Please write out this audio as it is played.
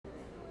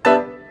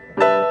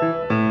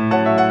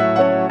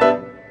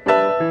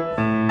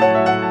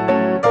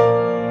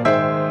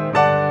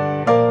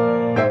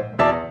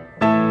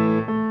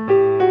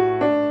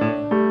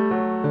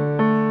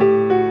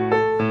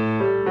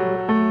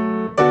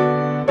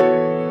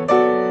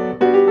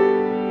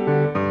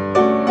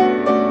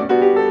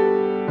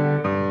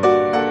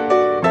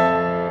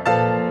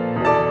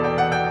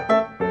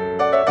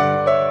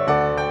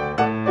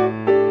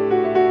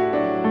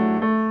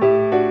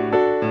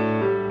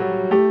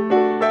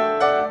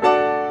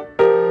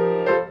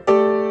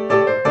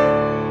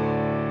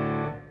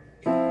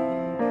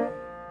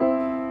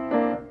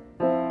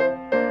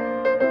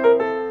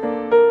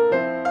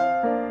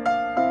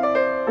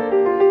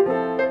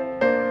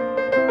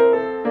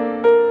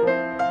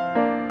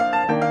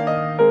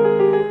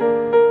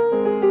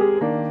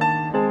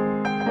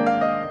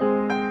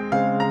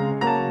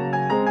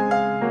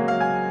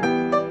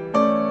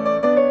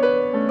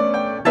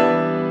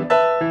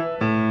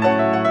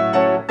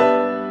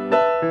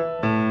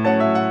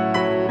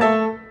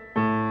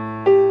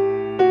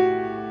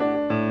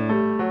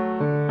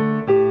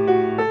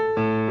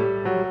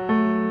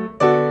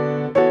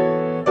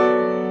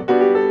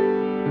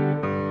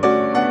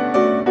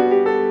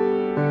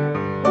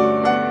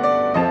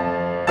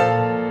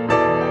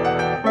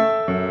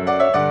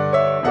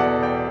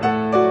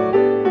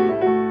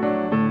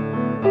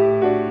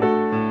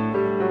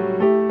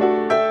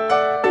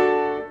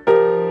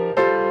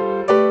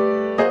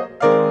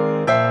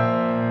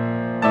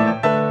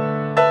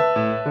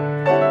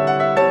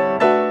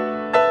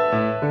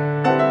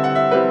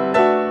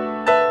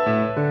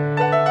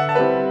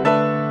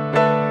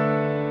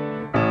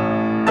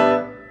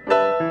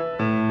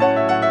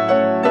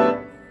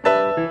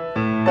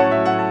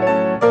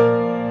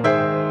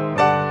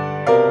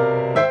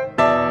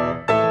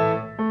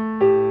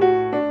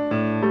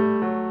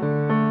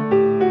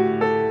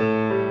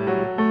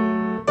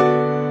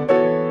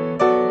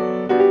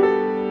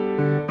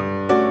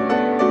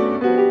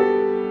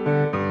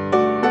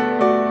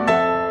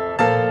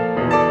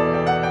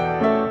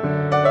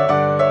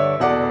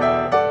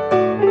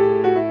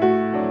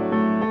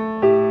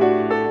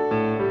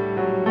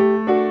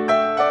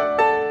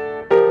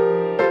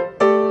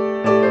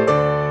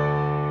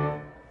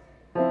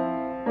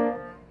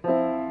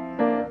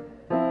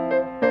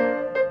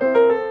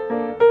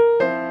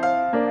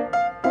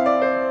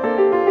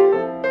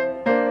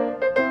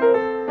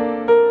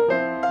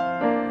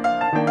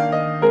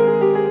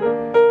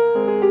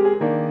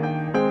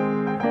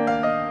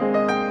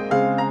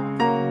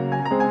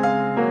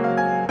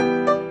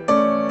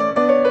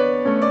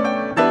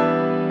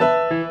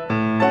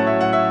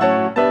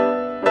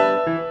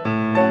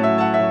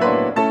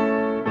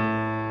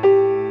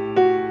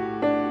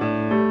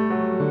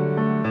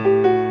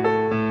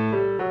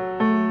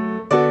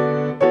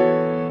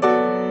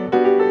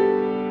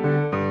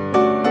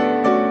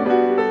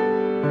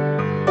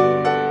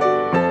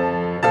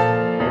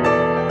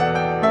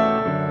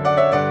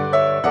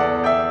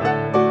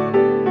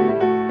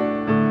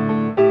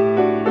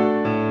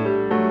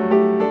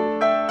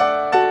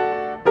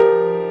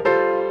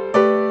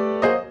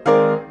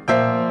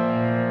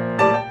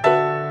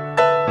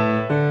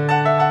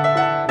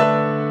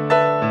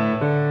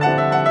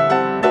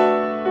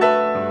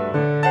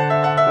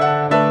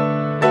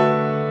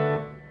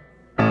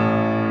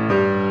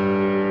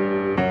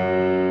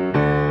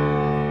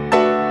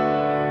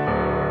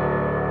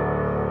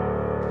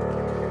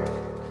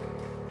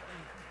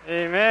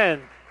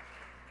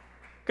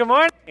Good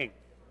morning.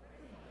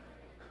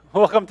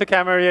 Welcome to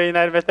Camarillo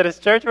United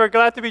Methodist Church. We're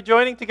glad to be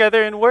joining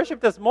together in worship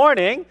this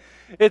morning.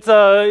 It's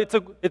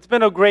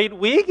been a great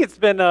week. It's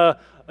a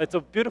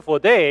beautiful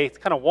day. It's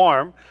kind of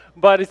warm,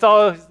 but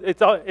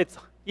it's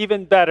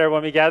even better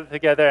when we gather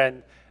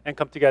together and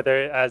come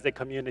together as a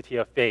community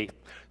of faith.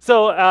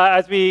 So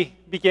as we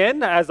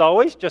begin, as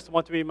always, just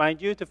want to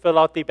remind you to fill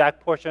out the back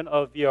portion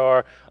of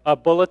your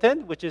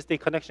bulletin, which is the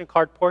connection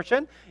card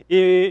portion.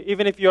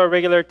 Even if you're a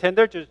regular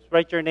attender, just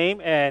write your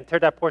name and tear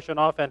that portion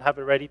off and have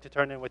it ready to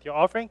turn in with your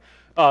offering.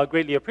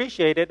 Greatly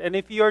appreciate it. And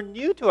if you're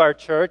new to our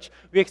church,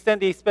 we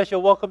extend a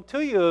special welcome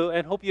to you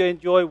and hope you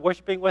enjoy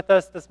worshiping with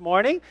us this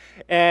morning.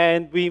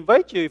 And we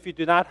invite you, if you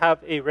do not have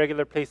a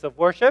regular place of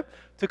worship,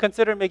 to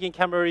consider making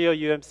Camarillo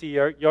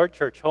UMC your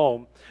church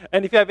home.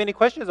 And if you have any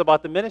questions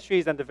about the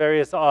ministries and the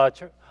various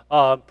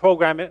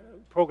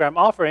program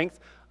offerings,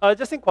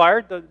 just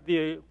inquire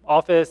the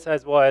office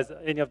as well as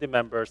any of the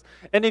members.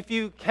 And if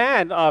you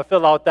can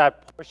fill out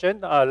that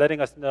portion, letting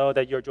us know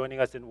that you're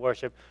joining us in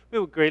worship, we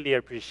would greatly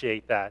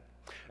appreciate that.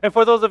 And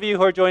for those of you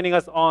who are joining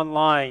us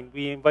online,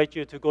 we invite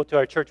you to go to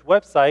our church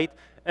website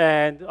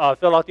and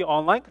fill out the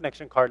online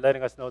connection card,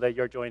 letting us know that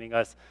you're joining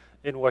us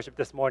in worship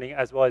this morning,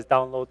 as well as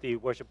download the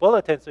worship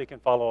bulletin so you can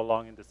follow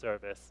along in the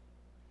service.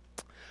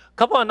 A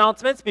couple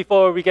announcements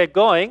before we get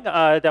going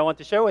that I want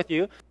to share with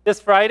you. This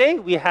Friday,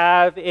 we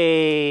have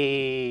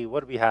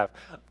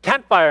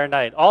Campfire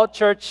night, all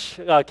church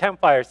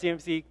campfire,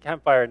 CMC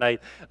campfire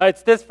night.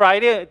 It's this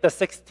Friday, the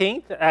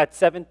 16th at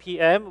 7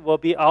 p.m. We'll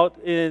be out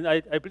in, I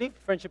believe,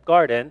 Friendship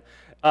Garden.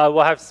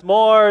 We'll have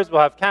s'mores,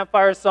 we'll have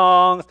campfire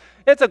songs.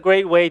 It's a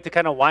great way to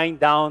kind of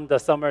wind down the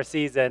summer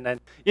season. And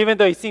even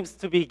though it seems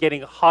to be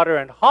getting hotter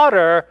and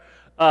hotter,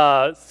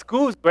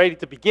 school's ready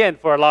to begin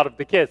for a lot of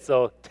the kids.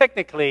 So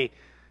technically,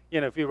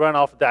 if you run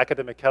off the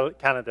academic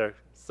calendar,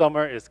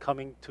 summer is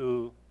coming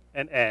to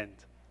an end.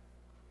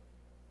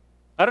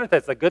 I don't know if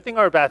that's a good thing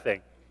or a bad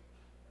thing.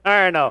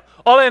 I don't know.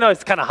 All I know is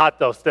it's kind of hot,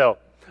 though, still.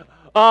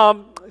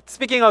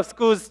 Speaking of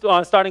schools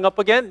starting up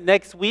again,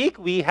 next week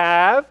we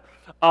have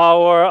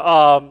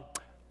our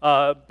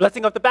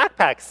Blessing of the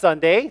Backpacks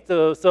Sunday.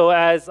 So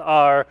as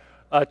our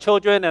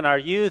children and our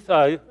youth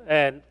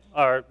and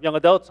our young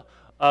adults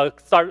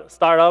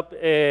start up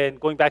and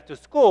going back to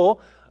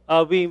school,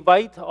 we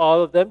invite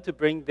all of them to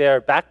bring their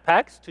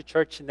backpacks to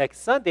church next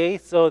Sunday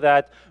so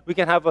that we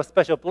can have a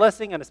special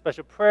blessing and a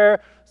special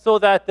prayer so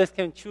that this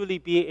can truly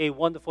be a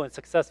wonderful and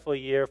successful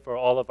year for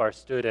all of our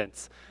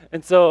students.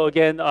 And so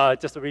again,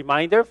 just a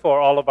reminder for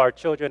all of our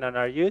children and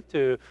our youth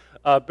to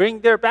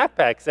bring their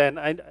backpacks. And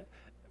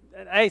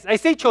I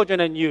say children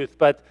and youth,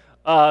 but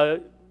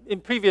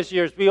in previous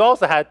years, we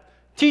also had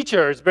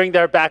teachers bring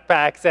their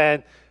backpacks.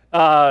 And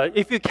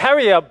if you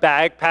carry a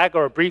backpack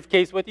or a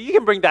briefcase with you, you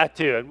can bring that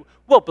too. And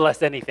we'll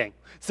bless anything.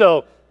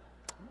 So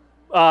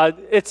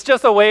it's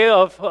just a way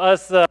of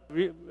us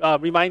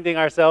reminding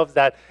ourselves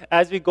that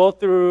as we go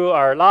through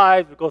our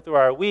lives, we go through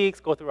our weeks,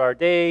 go through our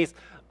days,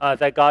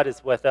 that God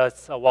is with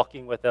us,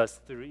 walking with us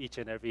through each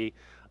and every,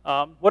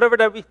 whatever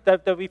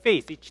that we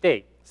face each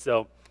day.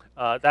 So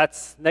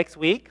that's next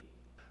week.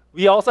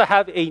 We also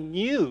have a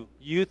new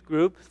youth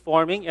group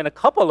forming in a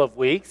couple of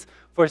weeks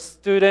for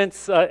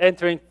students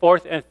entering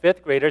 4th and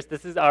 5th graders.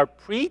 This is our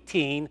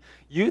preteen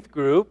youth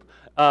group.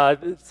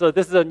 So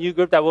this is a new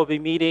group that will be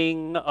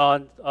meeting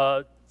on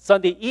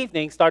Sunday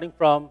evening, starting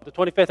from the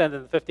 25th and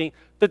then the 15th.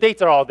 The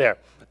dates are all there.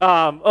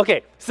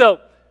 Okay, so,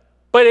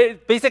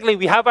 but basically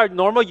we have our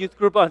normal youth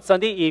group on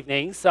Sunday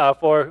evenings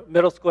for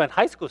middle school and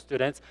high school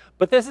students,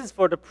 but this is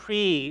for the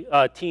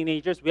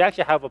pre-teenagers. We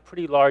actually have a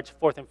pretty large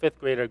 4th and 5th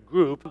grader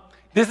group.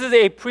 This is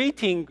a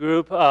preteen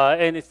group,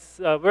 and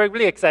we're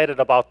really excited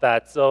about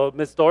that. So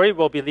Ms. Dory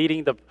will be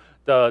leading the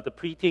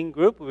preteen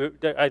group.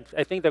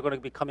 I think they're going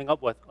to be coming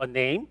up with a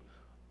name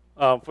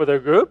for their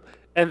group.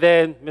 And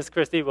then Ms.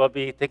 Christie will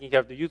be taking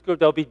care of the youth group.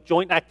 There'll be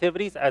joint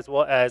activities as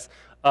well as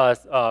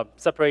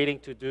separating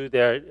to do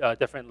their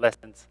different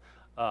lessons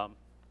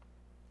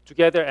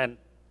together and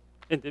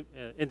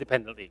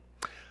independently.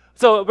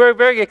 So we're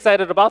very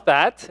excited about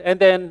that. And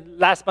then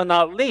last but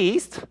not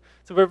least,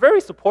 so we're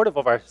very supportive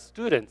of our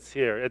students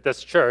here at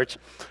this church.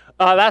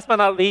 Last but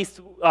not least,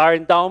 our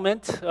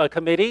endowment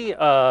committee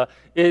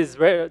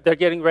they're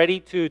getting ready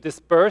to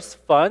disperse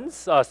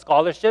funds,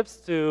 scholarships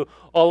to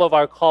all of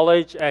our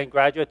college and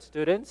graduate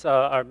students,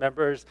 our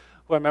members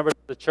who are members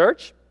of the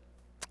church.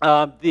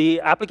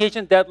 The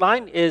application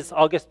deadline is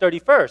August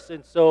 31st,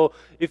 and so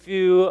if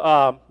you,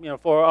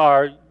 for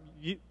our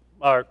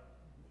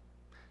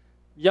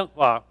young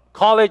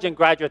college and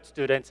graduate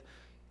students,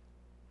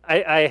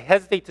 I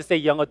hesitate to say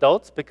young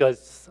adults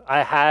because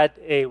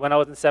when I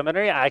was in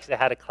seminary, I actually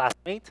had a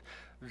classmate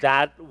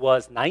that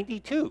was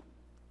 92,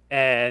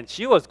 and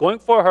she was going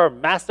for her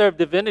Master of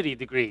Divinity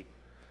degree.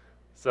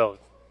 So,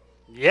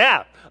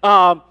 yeah.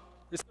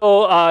 If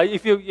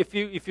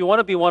you want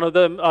to be one of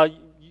them,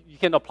 you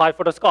can apply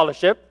for the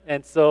scholarship,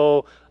 and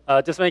so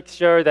just make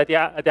sure that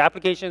the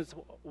applications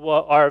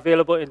are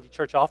available in the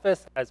church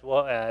office as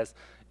well as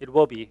it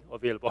will be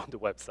available on the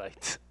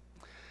website.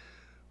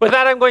 With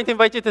that, I'm going to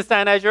invite you to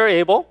stand as you're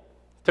able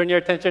Turn your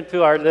attention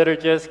to our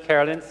liturgist,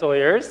 Carolyn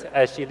Sawyers,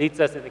 as she leads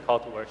us in the call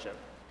to worship.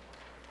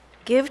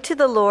 Give to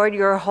the Lord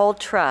your whole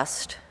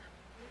trust.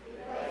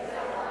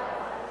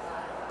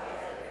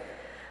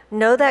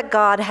 Know that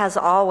God has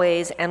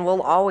always and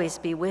will always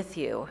be with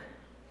you.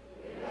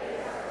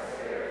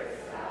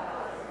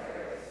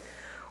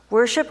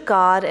 Worship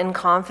God in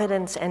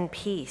confidence and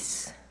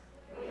peace.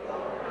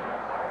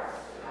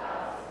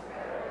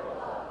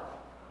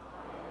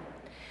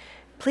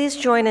 Please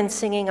join in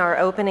singing our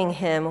opening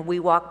hymn, We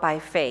Walk by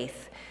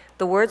Faith.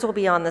 The words will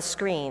be on the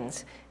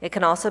screens. It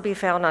can also be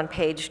found on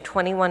page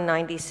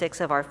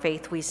 2196 of our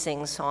Faith We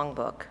Sing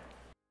songbook.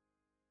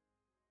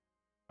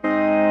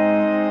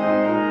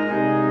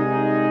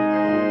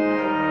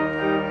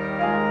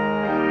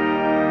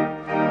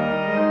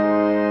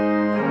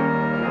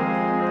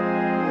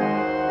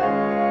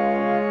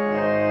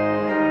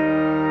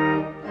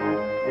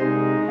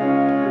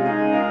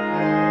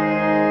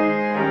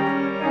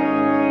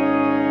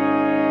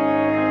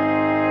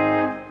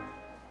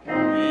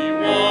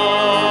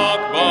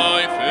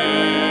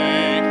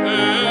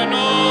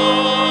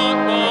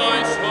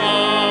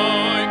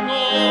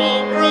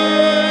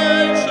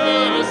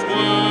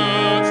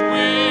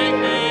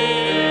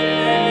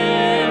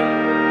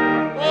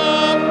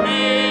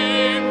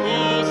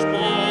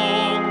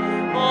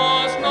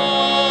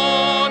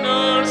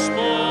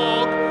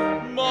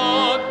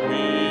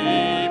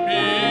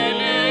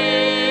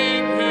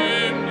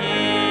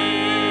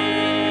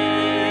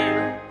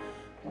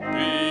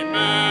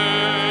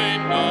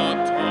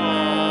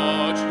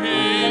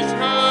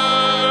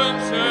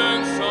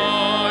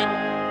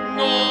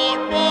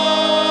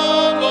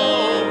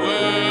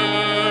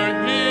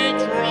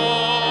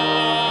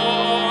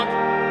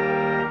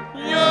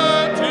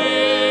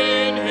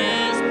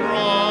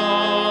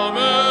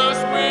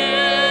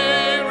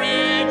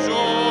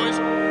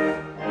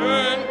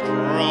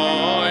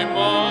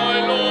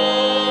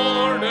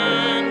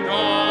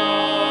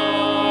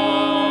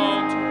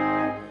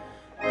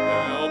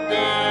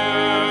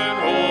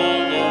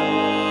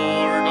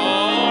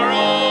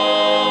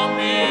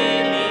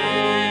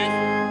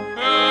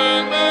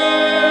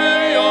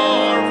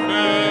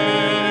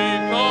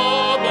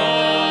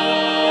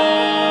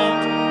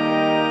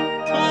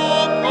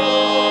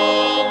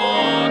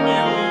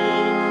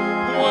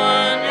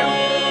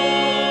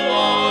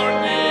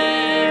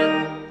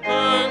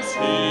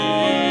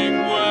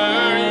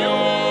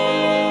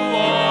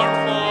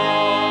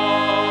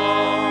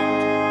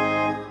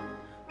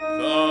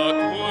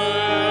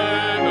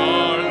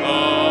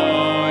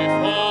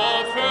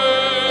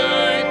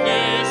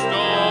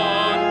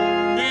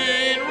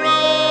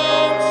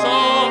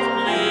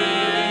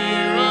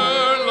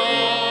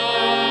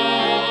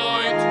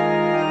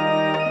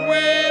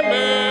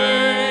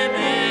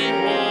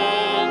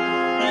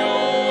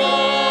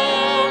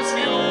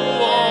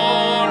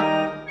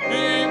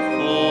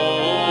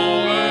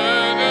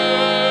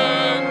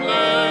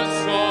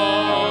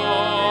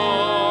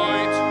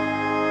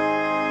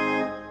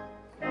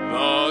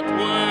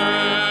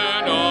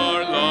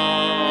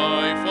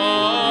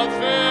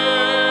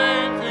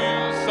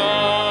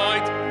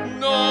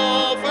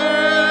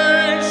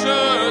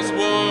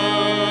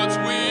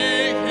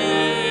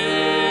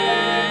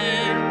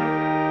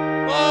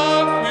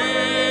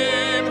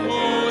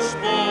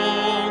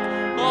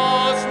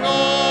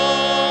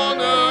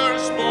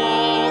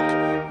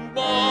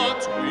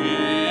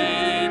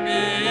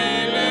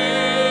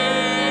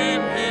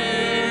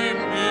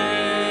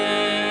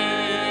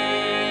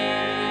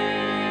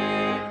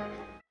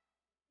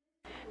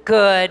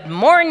 Good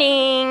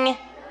morning.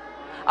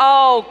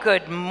 Oh,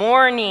 good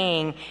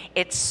morning.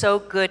 It's so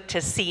good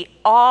to see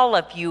all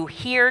of you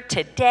here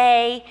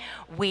today.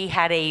 We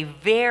had a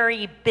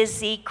very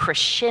busy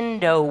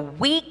crescendo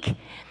week.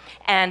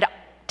 And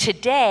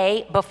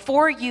today,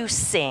 before you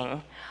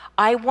sing,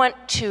 I want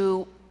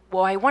to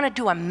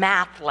do a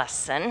math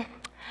lesson.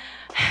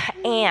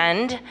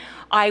 And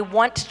I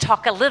want to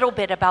talk a little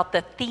bit about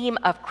the theme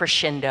of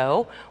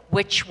crescendo,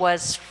 which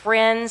was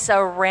friends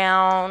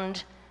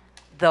around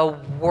the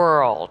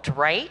world,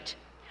 right?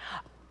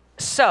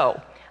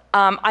 So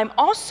I'm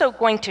also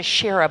going to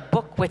share a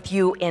book with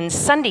you in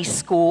Sunday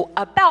school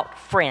about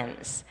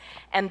friends.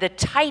 And the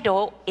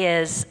title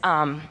is,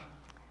 oh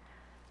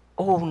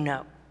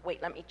no,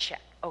 wait, let me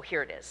check. Oh,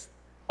 here it is.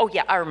 Oh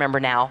yeah, I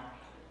remember now.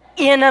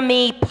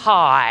 Enemy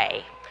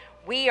pie.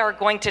 We are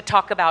going to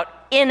talk about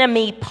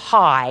enemy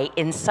pie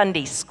in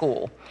Sunday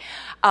school.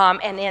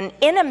 And in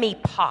enemy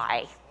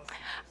pie,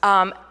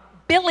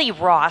 Billy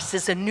Ross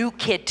is a new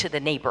kid to the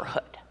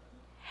neighborhood.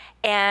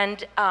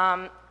 And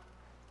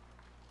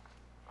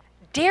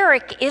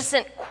Derek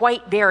isn't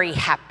quite very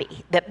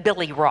happy that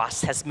Billy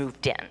Ross has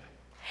moved in.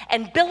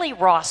 And Billy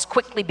Ross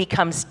quickly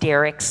becomes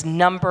Derek's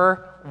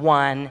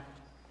 #1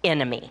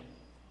 enemy.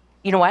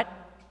 You know what?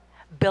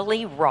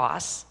 Billy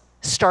Ross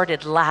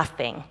started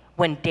laughing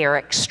when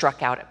Derek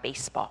struck out at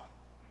baseball.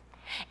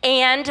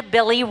 And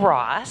Billy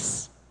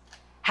Ross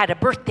had a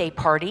birthday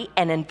party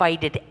and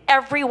invited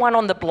everyone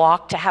on the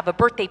block to have a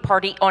birthday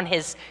party on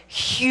his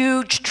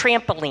huge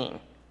trampoline.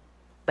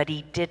 But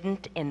he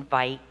didn't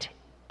invite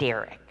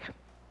Derek.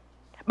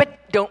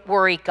 But don't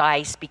worry,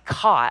 guys,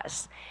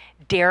 because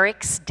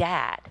Derek's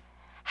dad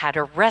had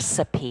a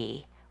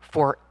recipe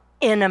for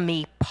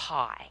enemy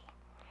pie,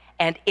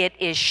 and it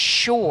is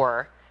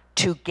sure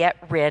to get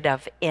rid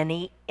of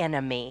any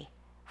enemy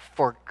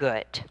for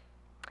good.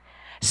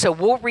 So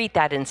we'll read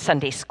that in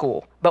Sunday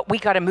school, but we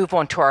got to move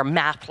on to our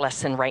math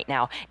lesson right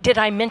now. Did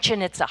I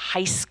mention it's a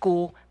high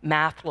school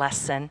math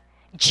lesson?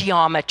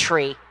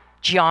 Geometry.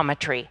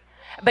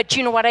 But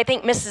you know what? I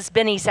think Mrs.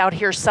 Benny's out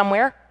here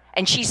somewhere,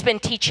 and she's been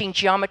teaching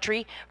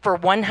geometry for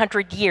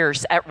 100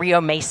 years at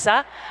Rio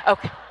Mesa.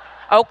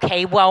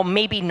 Okay, well,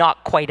 maybe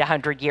not quite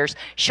 100 years.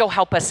 She'll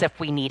help us if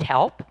we need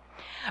help.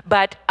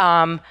 But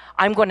I'm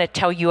going to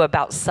tell you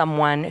about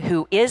someone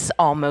who is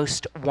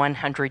almost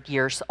 100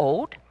 years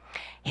old.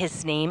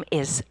 His name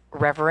is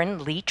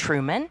Reverend Lee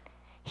Truman.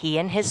 He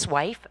and his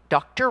wife,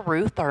 Dr.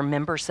 Ruth, are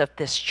members of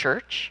this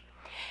church.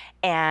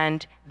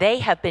 And they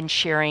have been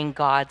sharing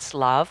God's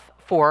love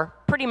for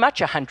pretty much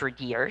 100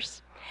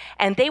 years.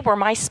 And they were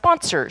my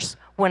sponsors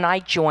when I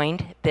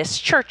joined this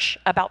church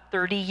about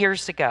 30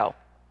 years ago.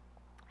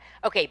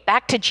 Okay,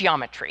 back to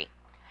geometry.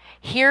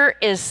 Here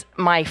is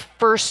my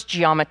first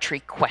geometry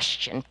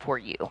question for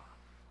you.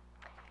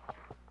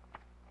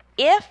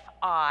 If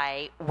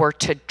I were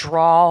to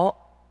draw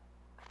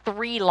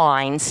 3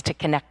 lines to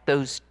connect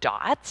those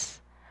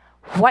dots,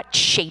 what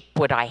shape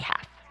would I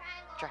have?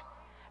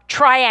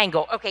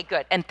 Triangle. Okay,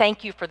 good. And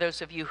thank you for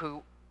those of you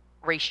who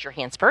raised your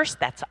hands first.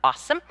 That's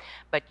awesome.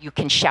 But you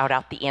can shout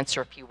out the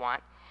answer if you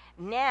want.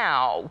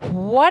 Now,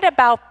 what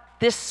about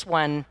this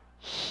one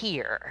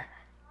here?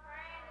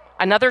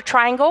 Another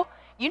triangle?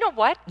 You know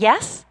what?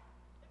 Yes?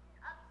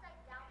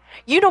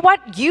 You know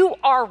what? You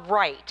are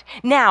right.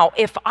 Now,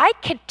 if I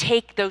could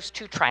take those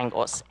 2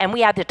 triangles, and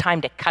we had the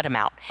time to cut them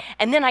out,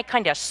 and then I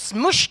kind of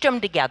smushed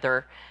them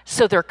together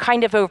so they're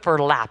kind of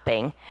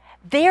overlapping,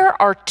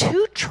 there are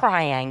 2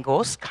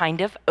 triangles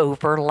kind of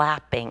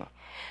overlapping.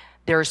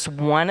 There's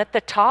one at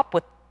the top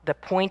with the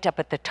point up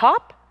at the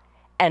top,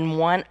 and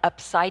one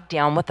upside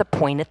down with a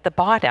point at the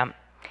bottom.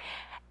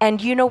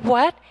 And you know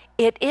what?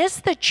 It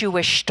is the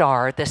Jewish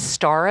star, the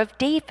Star of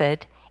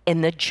David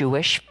in the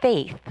Jewish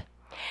faith.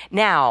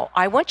 Now,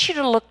 I want you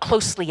to look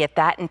closely at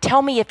that and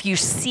tell me if you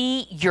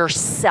see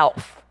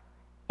yourself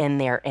in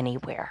there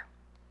anywhere.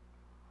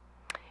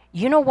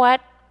 You know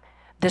what?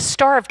 The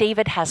Star of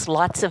David has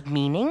lots of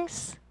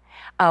meanings.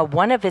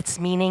 One of its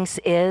meanings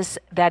is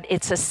that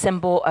it's a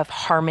symbol of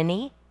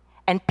harmony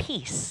and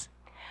peace.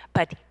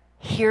 But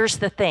here's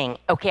the thing,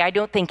 okay? I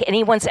don't think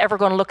anyone's ever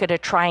going to look at a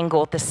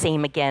triangle the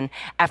same again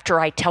after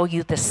I tell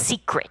you the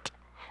secret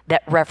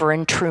that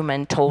Reverend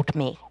Truman told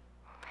me.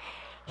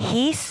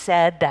 He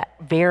said that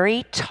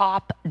very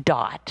top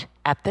dot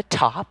at the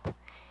top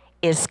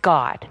is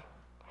God,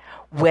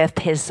 with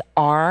his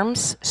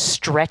arms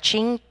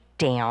stretching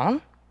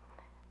down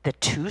the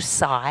 2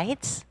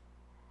 sides,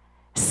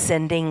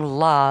 sending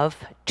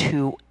love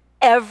to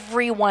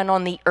everyone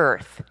on the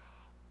earth,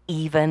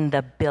 even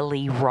the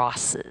Billy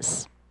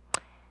Rosses.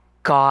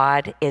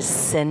 God is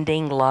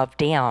sending love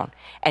down.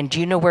 And do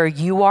you know where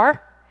you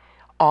are?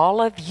 All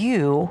of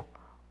you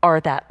are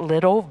that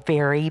little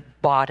very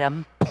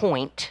bottom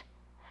point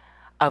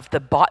of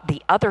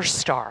the other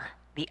star,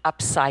 the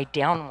upside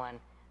down one,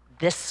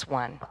 this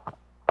one.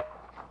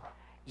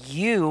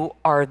 You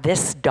are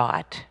this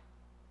dot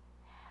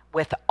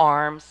with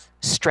arms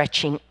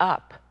stretching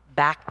up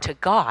back to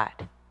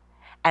God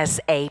as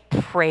a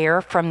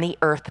prayer from the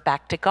earth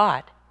back to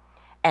God,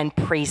 and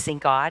praising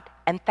God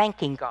and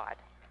thanking God.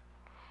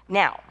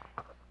 Now,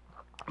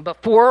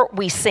 before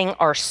we sing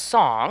our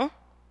song,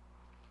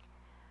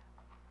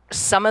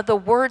 some of the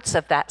words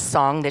of that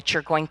song that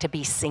you're going to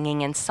be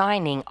singing and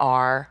signing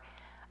are,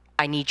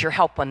 I need your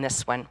help on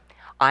this one.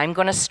 I'm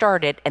going to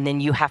start it, and then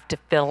you have to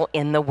fill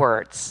in the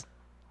words.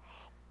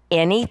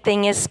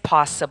 Anything is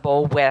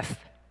possible with,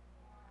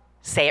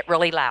 say it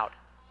really loud.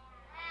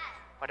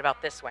 What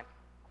about this one?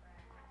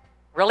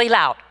 Really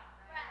loud.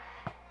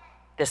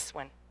 This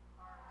one.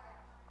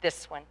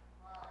 This one.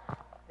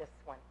 This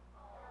one.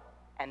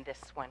 And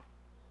this one.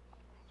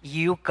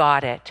 You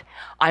got it.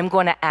 I'm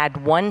going to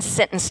add 1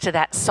 sentence to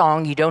that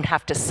song. You don't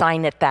have to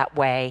sign it that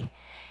way.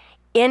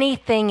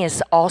 Anything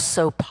is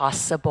also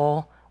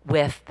possible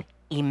with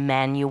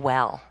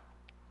Emmanuel.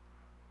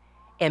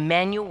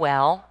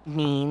 Emmanuel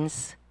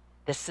means,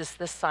 this is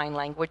the sign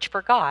language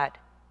for God,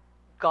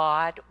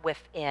 God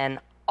within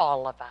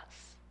all of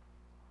us,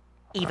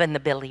 even the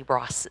Billy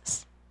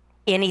Rosses.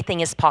 Anything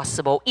is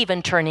possible,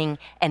 even turning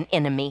an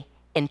enemy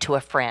into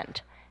a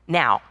friend.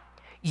 Now,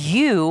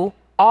 you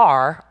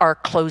are our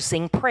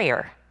closing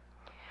prayer.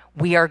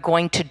 We are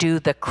going to do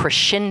the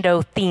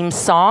crescendo theme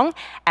song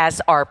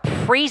as our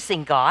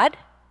praising God,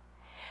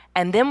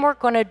 and then we're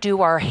going to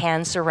do our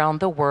hands around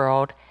the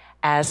world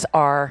as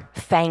our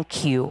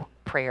thank you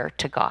prayer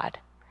to God.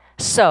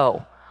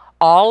 So,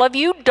 all of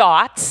you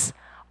dots,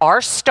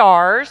 our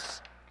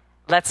stars,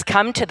 let's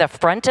come to the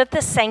front of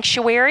the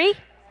sanctuary.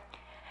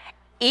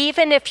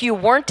 Even if you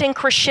weren't in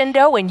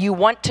crescendo and you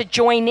want to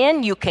join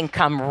in, you can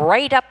come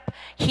right up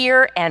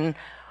here and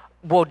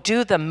we'll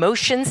do the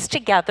motions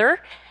together.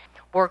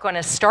 We're going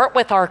to start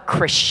with our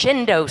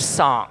crescendo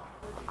song.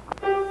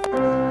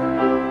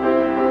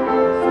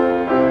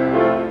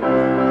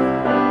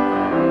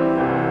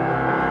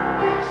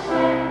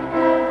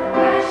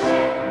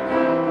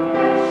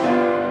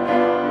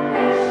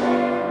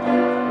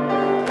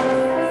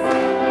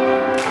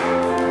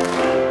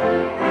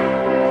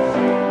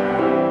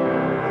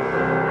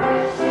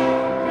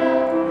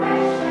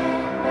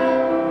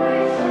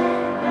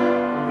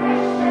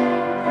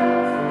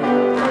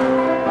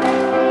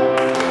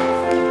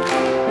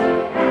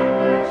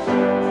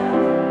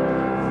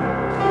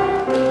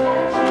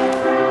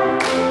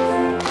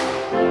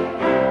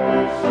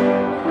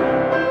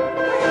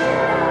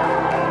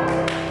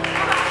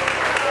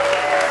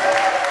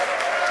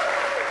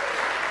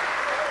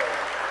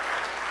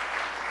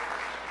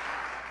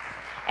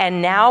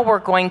 And now we're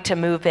going to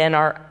move in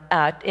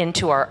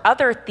into our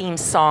other theme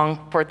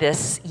song for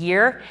this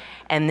year,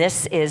 and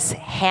this is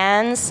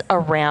Hands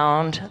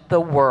Around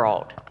the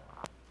World.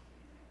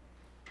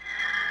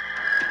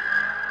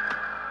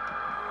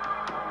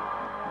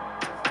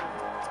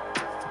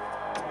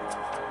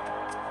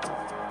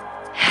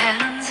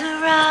 Hands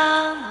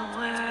around the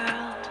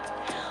world,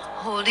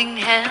 holding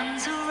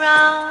hands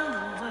around the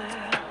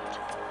world.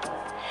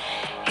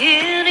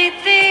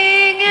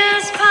 Anything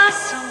is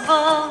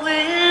possible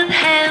with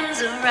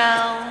hands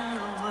around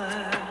the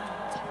world.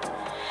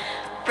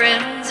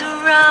 Friends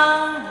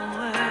around the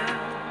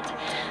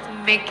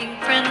world, making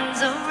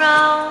friends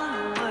around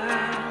the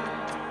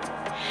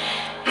world.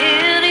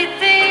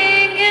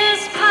 Anything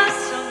is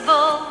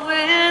possible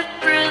with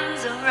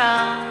friends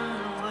around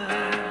the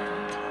world.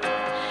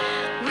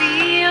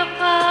 We are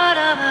part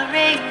of a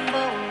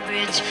rainbow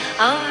bridge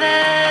of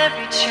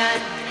every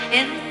child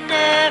in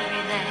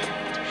every land,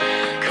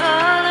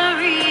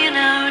 coloring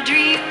our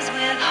dreams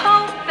with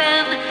hope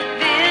and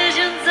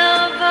visions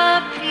of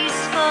a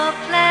peaceful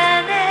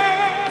planet.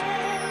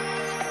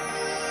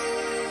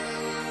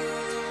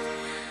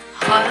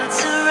 Hearts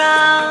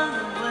around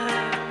the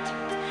world,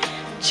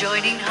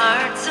 joining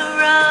hearts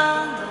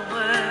around the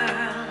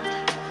world.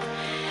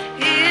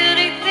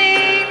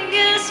 Anything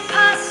is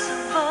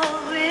possible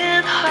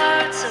with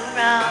hearts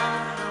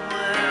around the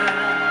world.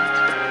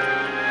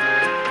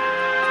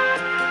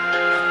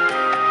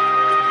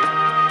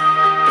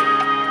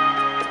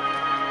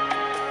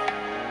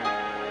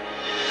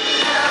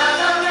 Love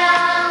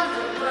around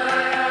the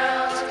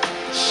world,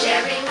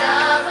 sharing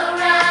love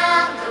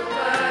around the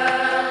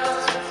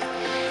world.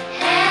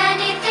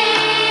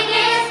 Anything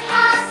is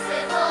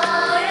possible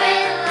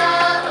with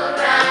love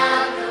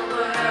around the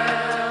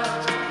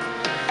world.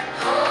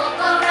 Hope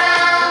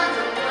around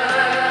the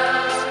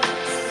world,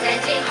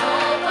 sending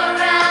hope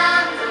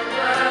around the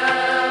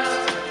world.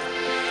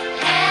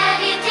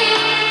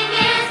 Anything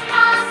is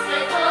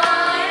possible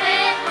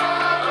with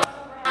hope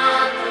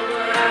around the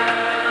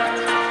world.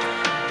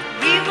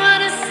 We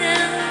want to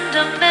send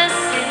a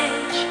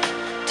message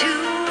to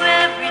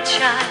every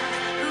child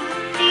who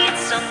needs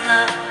some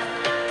love.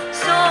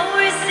 So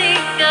we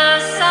sing a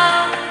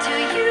song to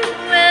you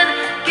and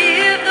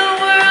give the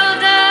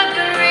world a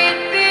great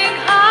big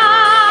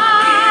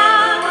hug. Give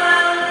the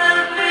world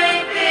a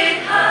great big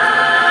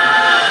hug.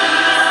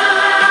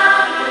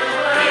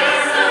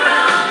 Peace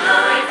around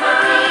the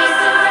world.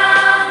 Peace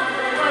around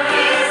the world.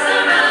 Peace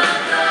around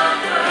the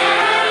world.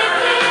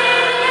 Anything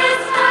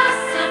is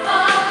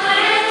possible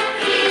with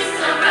peace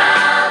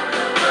around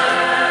the world.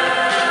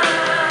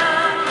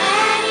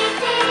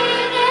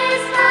 Anything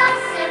is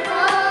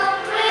possible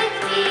with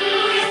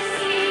peace,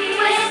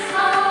 with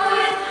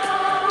hope,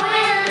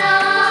 with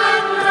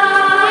love,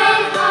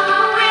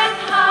 with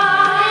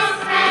hope,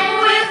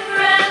 with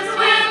friends,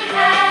 with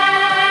hands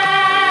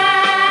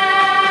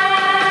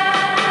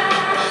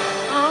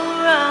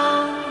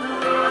around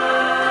the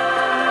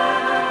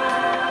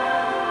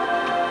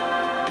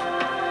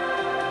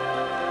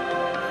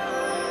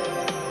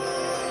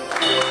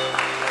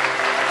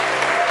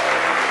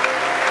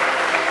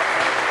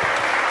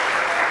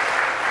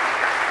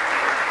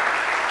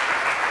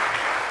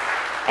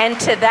And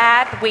to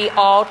that, we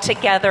all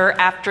together,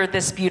 after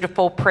this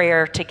beautiful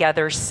prayer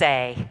together,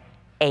 say,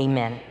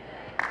 Amen.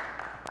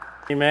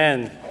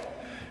 Amen.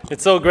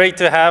 It's so great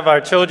to have our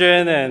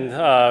children and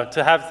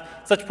to have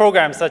such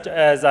programs such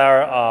as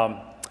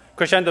our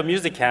Crescendo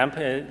Music Camp.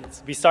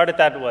 We started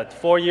that,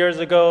 4 years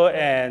ago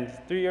and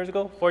 3 years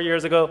ago? 4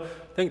 years ago.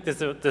 I think this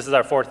is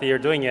our 4th year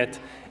doing it.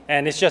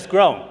 And it's just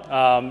grown.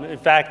 In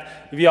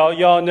fact, you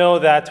all know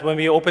that when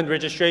we opened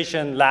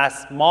registration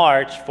last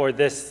March for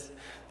this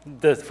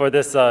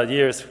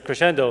year's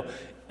Crescendo,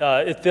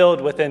 it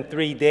filled within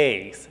 3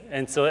 days.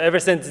 And so ever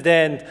since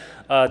then,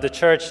 the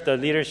church, the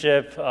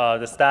leadership,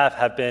 the staff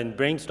have been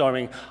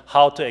brainstorming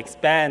how to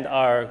expand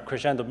our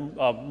Crescendo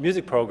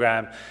music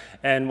program.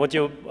 And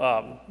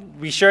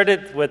we shared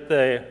it with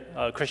the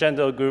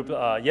Crescendo group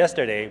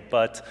yesterday,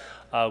 but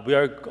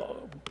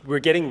we're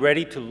getting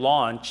ready to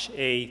launch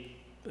a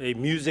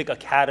music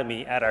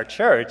academy at our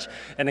church,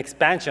 an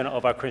expansion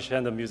of our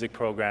Crescendo music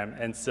program.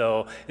 And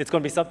so it's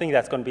going to be something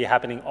that's going to be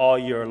happening all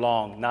year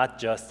long, not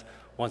just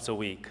once a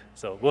week.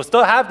 So we'll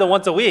still have the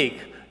once a week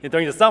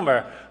during the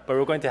summer, but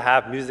we're going to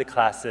have music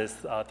classes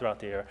throughout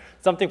the year.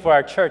 Something for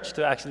our church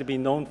to actually be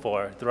known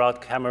for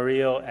throughout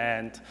Camarillo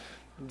and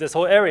this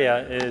whole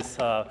area is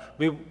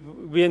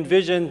we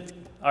envision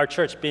our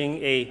church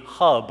being a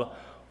hub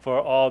for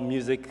all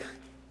music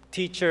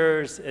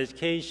teachers,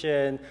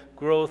 education,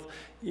 growth.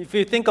 If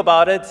you think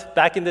about it,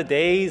 back in the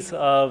days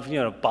of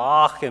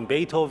Bach and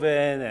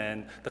Beethoven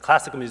and the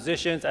classical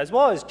musicians, as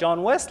well as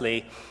John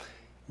Wesley,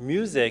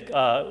 music,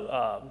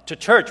 to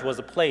church was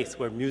a place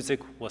where music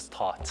was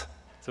taught.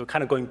 So we're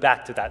kind of going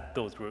back to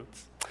those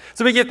roots.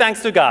 So we give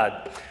thanks to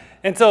God.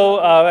 And so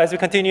as we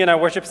continue in our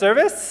worship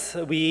service,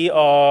 we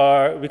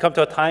come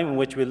to a time in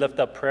which we lift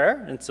up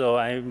prayer. And so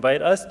I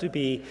invite us to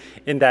be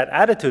in that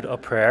attitude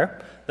of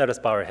prayer. Let us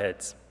bow our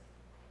heads.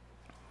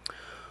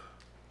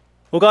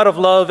 O God of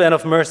love and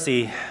of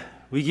mercy,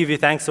 we give you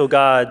thanks, O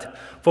God,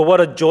 for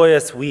what a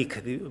joyous week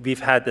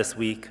we've had this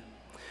week.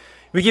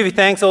 We give you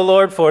thanks, O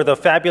Lord, for the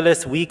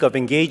fabulous week of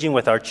engaging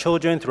with our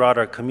children throughout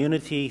our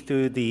community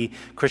through the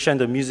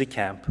Crescendo Music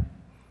Camp.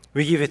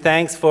 We give you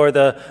thanks for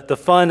the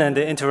fun and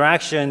the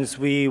interactions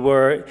we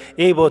were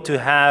able to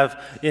have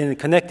in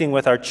connecting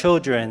with our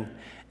children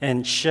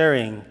and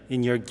sharing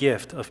in your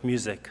gift of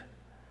music.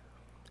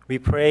 We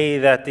pray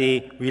that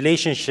the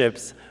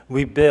relationships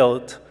we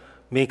built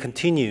may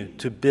continue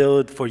to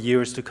build for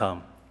years to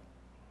come.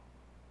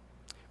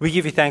 We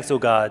give you thanks, O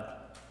God,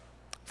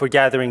 for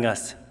gathering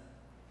us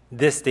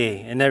this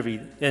day and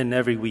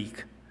every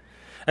week.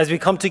 As we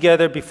come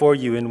together before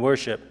you in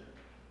worship,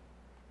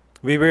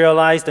 we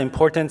realize the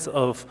importance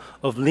of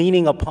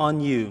leaning upon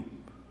you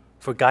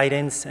for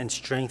guidance and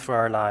strength for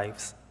our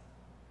lives,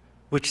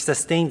 which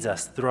sustains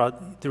us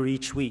through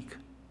each week.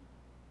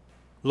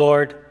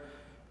 Lord,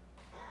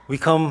 we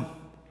come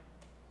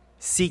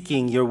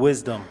seeking your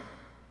wisdom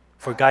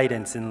for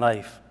guidance in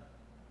life,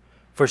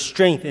 for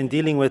strength in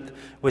dealing with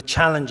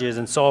challenges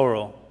and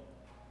sorrow,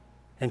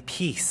 and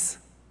peace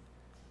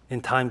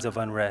in times of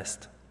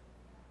unrest.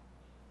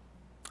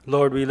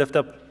 Lord, we lift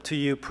up to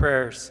you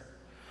prayers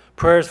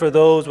for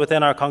those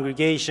within our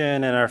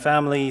congregation and our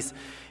families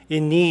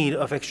in need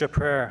of extra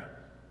prayer.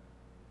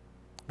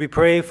 We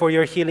pray for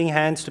your healing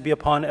hands to be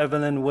upon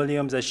Evelyn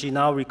Williams as she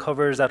now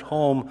recovers at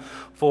home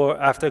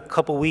after a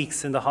couple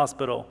weeks in the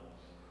hospital.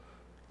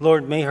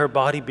 Lord, may her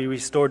body be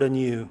restored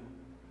anew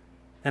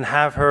and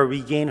have her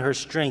regain her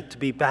strength to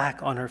be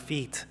back on her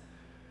feet,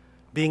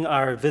 being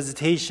our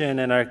visitation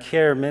and our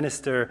care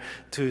minister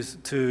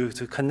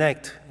to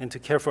connect and to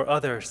care for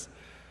others.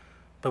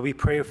 But we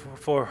pray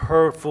for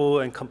her full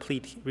and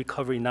complete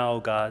recovery now,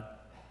 God.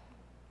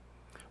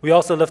 We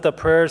also lift up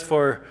prayers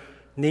for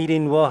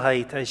Nadine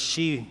Wilhite as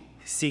she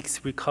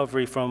seeks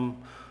recovery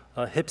from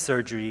hip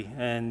surgery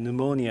and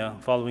pneumonia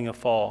following a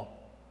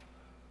fall.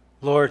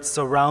 Lord,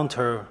 surround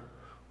her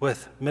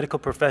with medical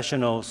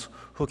professionals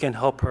who can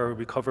help her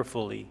recover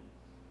fully.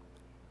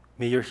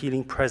 May your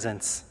healing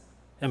presence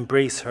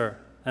embrace her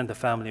and the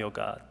family, O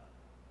God.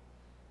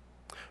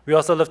 We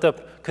also lift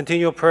up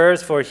continual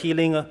prayers for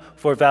healing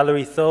for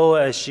Valerie Tho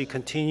as she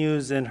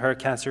continues in her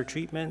cancer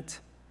treatment.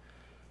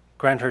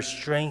 Grant her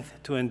strength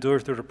to endure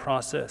through the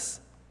process.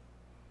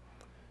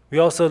 We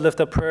also lift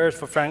up prayers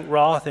for Frank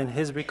Roth in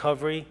his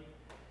recovery.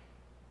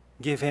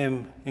 Give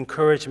him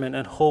encouragement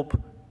and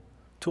hope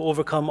to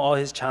overcome all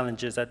his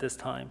challenges at this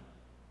time.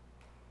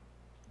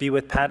 Be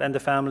with Pat and the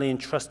family in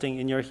trusting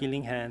in your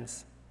healing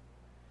hands.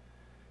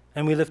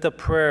 And we lift up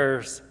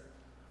prayers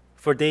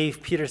for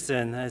Dave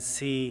Peterson as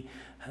he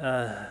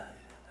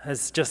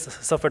has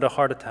just suffered a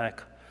heart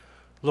attack.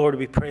 Lord,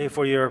 we pray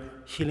for your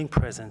healing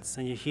presence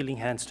and your healing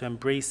hands to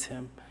embrace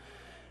him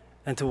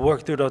and to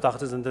work through the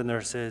doctors and the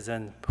nurses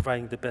and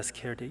providing the best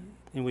care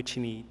in which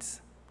he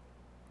needs.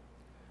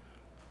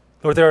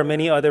 Lord, there are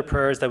many other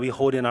prayers that we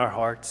hold in our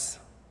hearts.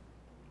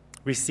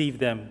 Receive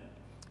them.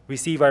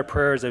 Receive our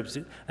prayers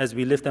as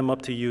we lift them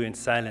up to you in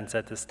silence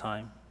at this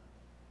time.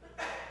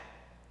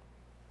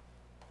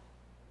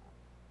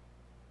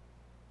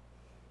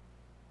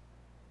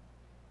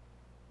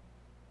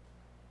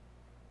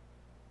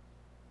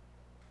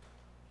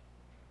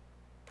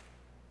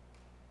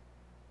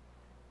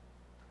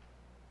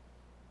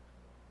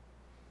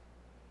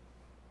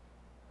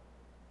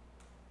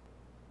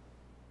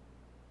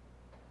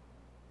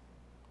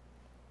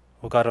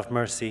 O God of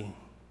mercy,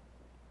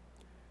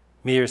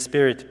 may your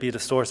Spirit be the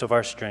source of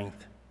our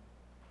strength,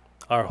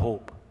 our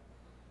hope,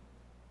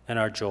 and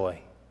our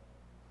joy.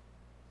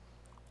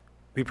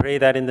 We pray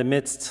that in the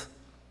midst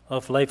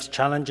of life's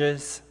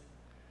challenges,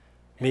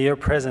 may your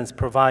presence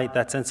provide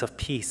that sense of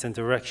peace and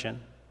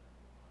direction.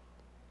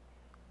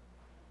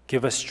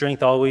 Give us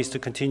strength always to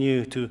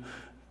continue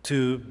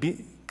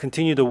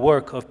continue the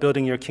work of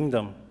building your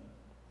kingdom.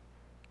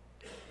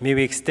 May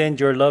we extend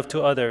your love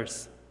to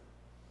others,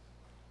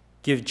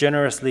 give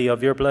generously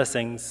of your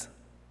blessings,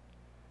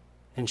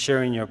 and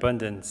share in your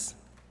abundance.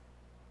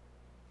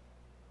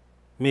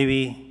 May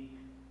we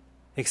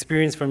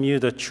experience from you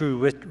the true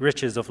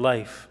riches of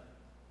life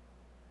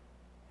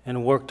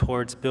and work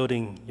towards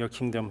building your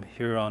kingdom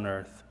here on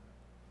earth.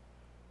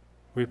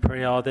 We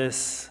pray all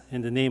this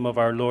in the name of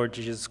our Lord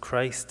Jesus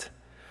Christ,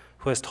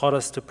 who has taught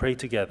us to pray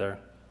together.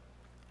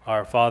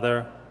 Our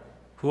Father,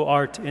 who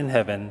art in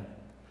heaven,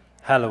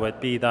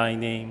 hallowed be thy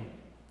name.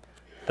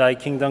 Thy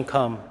kingdom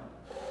come,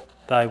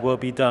 thy will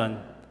be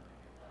done,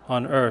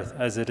 on earth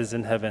as it is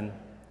in heaven.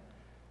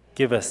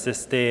 Give us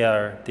this day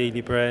our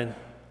daily bread,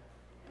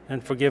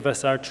 and forgive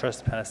us our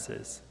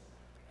trespasses,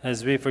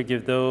 as we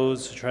forgive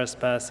those who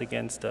trespass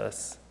against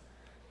us.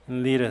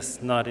 And lead us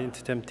not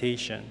into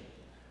temptation,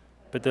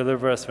 but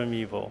deliver us from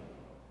evil.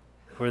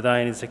 For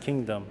thine is the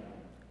kingdom,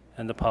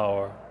 and the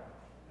power,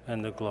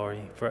 and the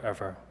glory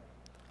forever.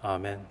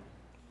 Amen.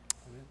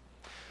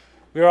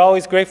 We are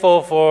always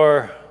grateful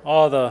for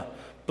all the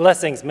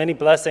blessings, many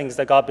blessings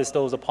that God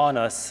bestows upon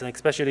us, and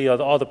especially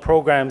all the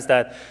programs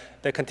that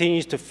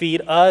continues to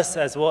feed us,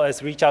 as well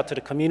as reach out to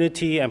the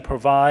community and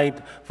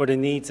provide for the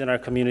needs in our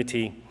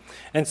community.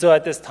 And so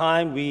at this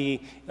time,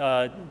 we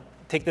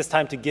take this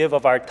time to give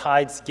of our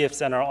tithes,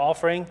 gifts, and our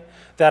offering,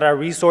 that our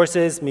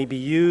resources may be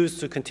used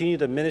to continue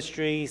the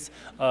ministries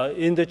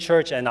in the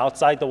church and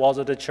outside the walls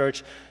of the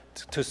church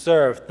to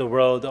serve the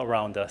world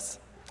around us.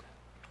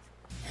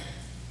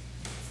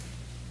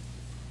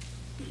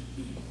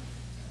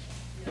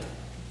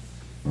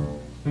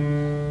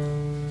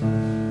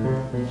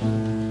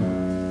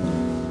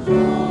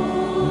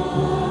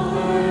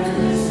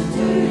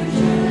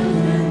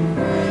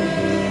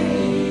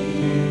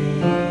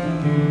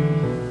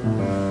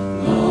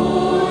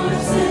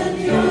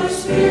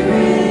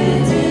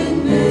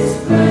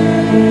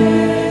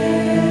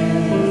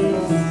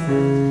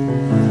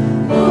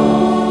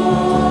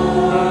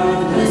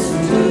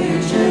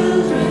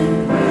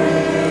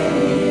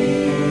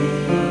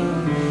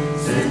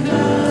 Send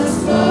us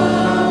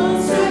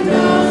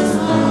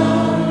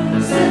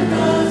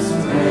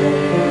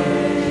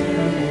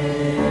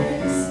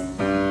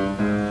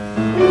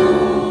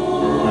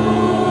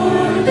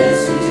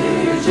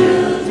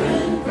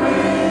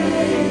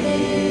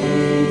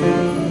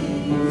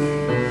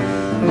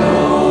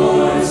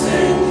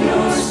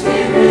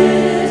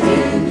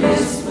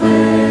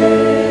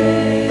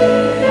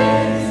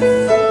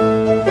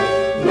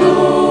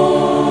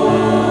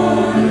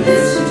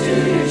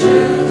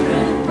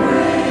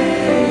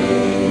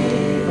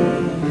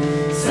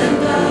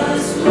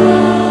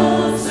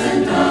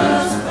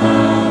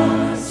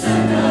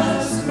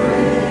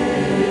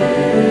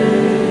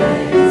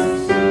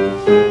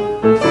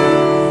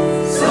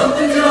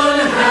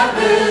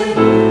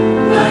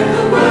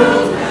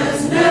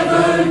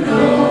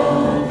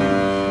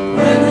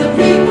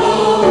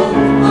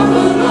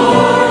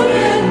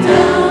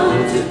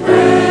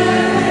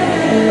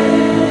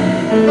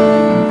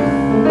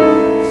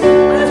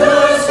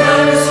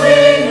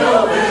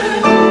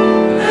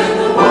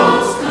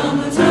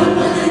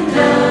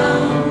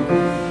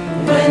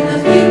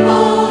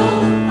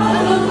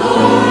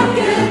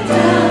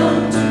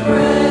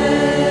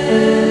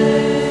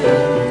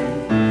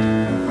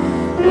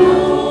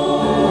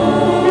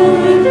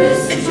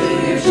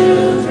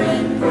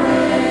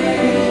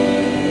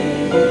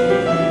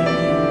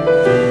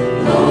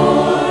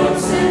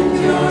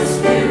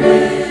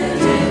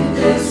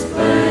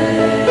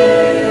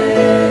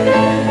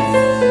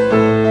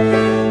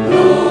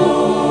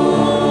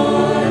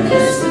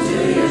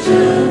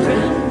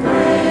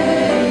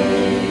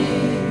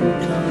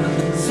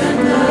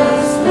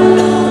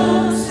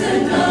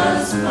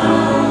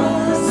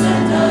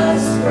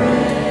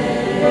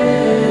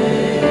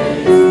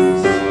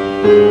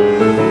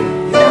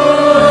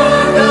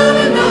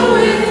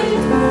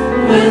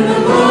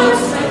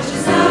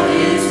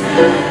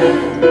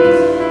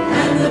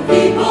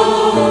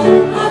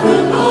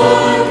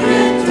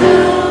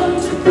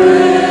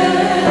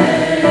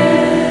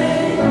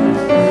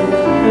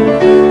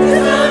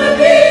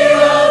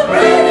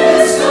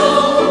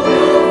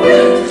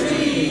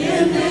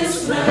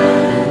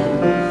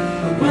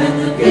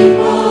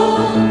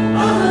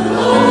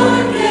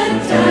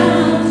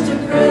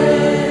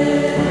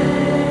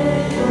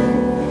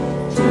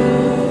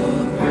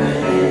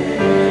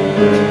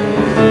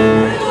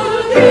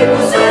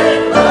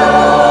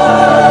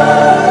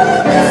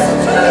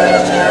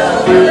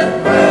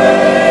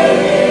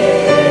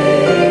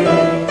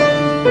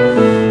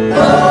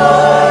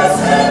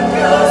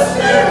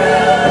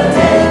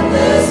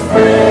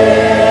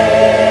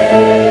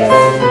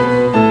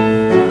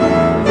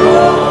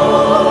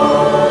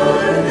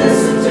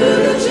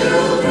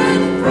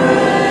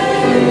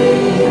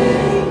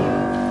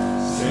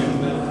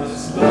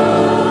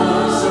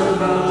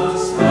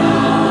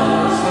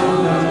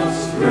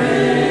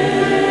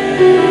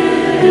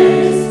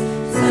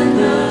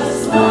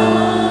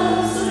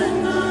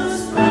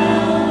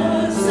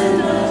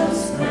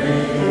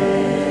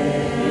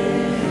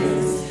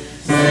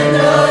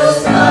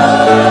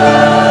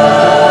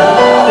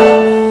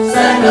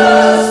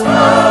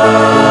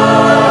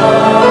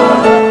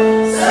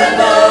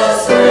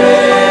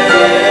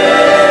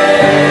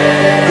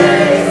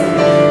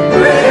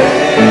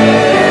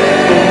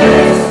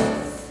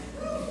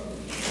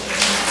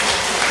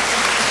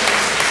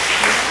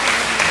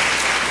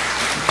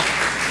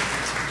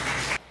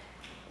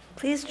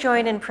Please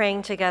join in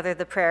praying together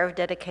the prayer of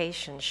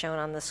dedication shown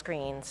on the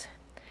screens.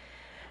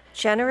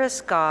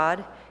 Generous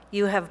God,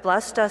 you have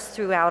blessed us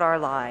throughout our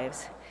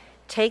lives.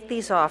 Take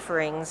these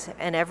offerings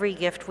and every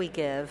gift we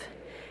give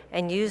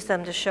and use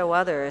them to show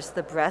others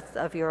the breadth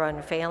of your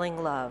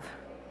unfailing love.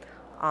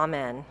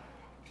 Amen.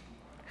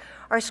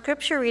 Our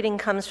scripture reading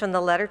comes from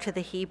the letter to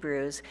the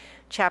Hebrews,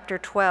 chapter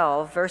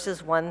 12,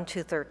 verses 1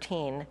 to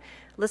 13.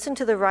 Listen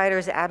to the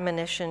writer's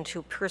admonition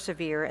to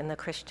persevere in the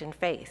Christian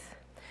faith.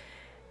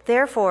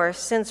 Therefore,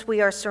 since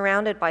we are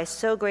surrounded by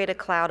so great a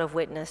cloud of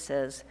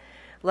witnesses,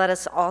 let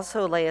us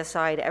also lay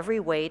aside every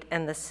weight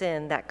and the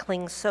sin that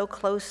clings so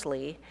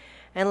closely,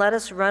 and let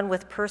us run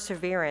with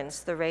perseverance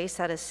the race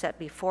that is set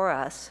before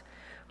us,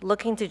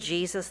 looking to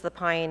Jesus, the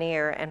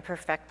pioneer and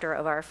perfecter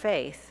of our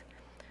faith,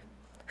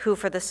 who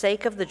for the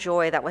sake of the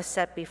joy that was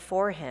set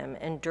before him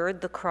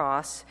endured the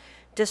cross,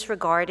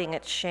 disregarding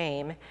its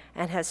shame,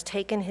 and has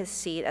taken his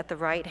seat at the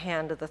right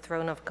hand of the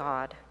throne of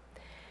God.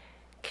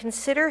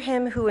 Consider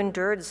him who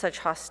endured such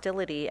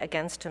hostility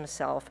against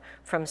himself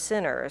from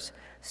sinners,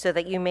 so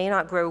that you may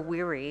not grow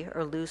weary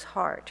or lose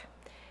heart.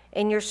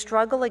 In your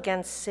struggle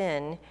against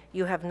sin,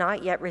 you have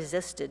not yet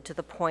resisted to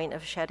the point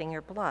of shedding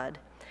your blood,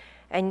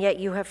 and yet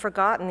you have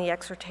forgotten the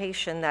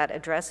exhortation that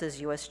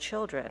addresses you as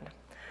children.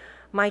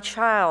 My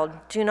child,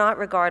 do not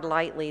regard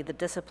lightly the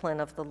discipline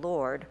of the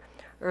Lord,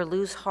 or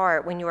lose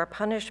heart when you are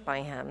punished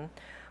by him.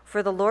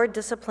 For the Lord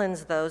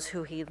disciplines those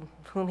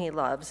whom he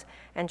loves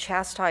and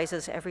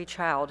chastises every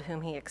child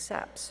whom he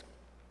accepts.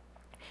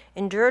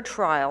 Endure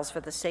trials for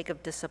the sake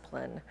of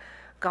discipline.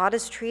 God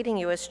is treating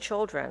you as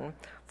children.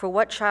 For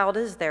what child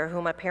is there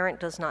whom a parent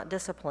does not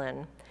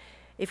discipline?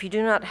 If you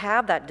do not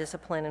have that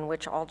discipline in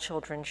which all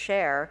children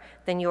share,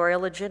 then you are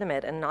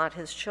illegitimate and not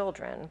his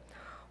children.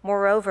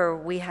 Moreover,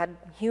 we had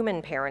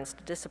human parents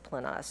to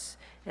discipline us,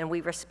 and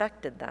we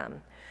respected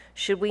them.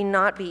 Should we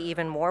not be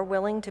even more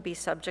willing to be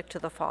subject to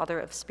the Father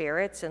of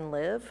spirits and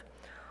live?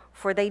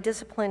 For they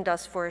disciplined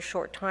us for a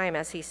short time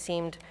as he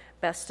seemed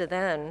best to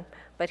them,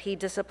 but he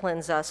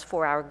disciplines us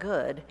for our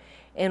good,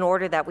 in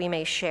order that we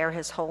may share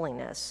his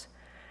holiness.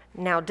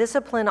 Now,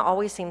 discipline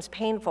always seems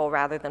painful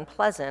rather than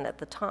pleasant at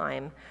the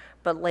time,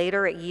 but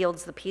later it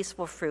yields the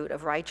peaceful fruit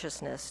of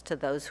righteousness to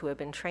those who have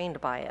been trained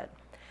by it.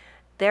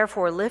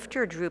 Therefore, lift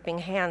your drooping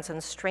hands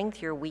and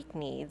strengthen your weak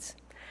knees,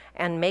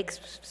 and make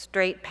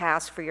straight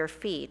paths for your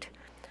feet,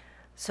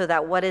 so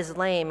that what is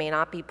lame may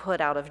not be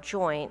put out of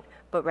joint,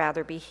 but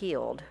rather be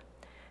healed.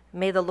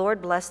 May the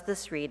Lord bless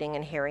this reading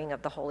and hearing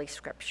of the Holy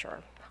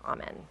Scripture.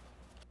 Amen.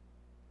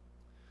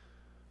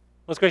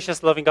 Most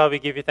gracious, loving God, we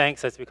give you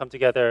thanks as we come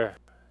together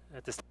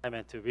at this time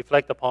and to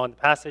reflect upon the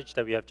passage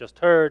that we have just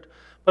heard,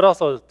 but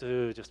also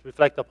to just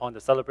reflect upon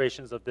the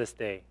celebrations of this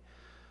day,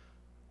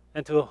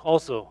 and to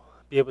also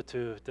be able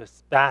to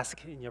just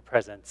bask in your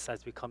presence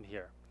as we come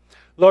here.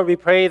 Lord, we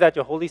pray that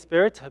your Holy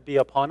Spirit be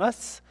upon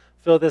us,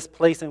 fill this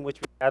place in which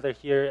we gather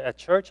here at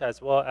church,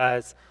 as well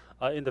as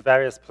in the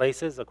various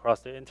places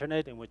across the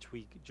internet in which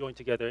we join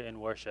together in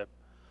worship.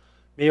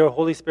 May your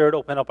Holy Spirit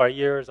open up our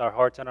ears, our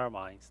hearts, and our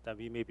minds, that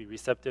we may be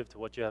receptive to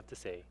what you have to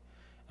say.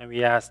 And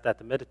we ask that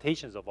the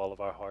meditations of all of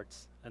our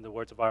hearts and the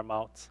words of our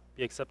mouths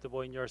be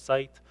acceptable in your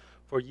sight,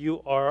 for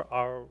you are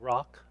our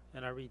rock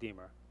and our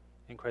Redeemer.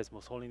 In Christ's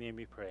most holy name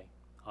we pray.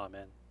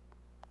 Amen.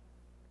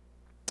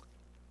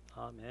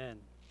 Amen.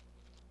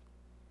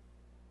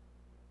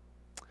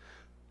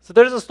 So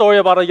there's a story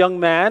about a young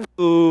man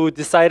who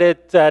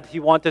decided that he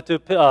wanted to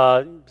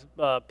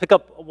pick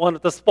up one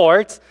of the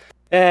sports,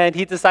 and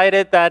he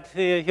decided that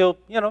he'll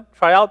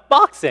try out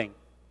boxing.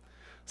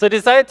 So he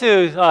decided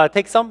to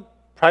take some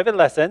private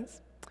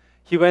lessons.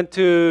 He went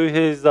to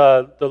his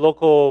the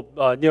local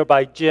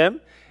nearby gym,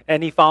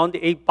 and he found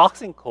a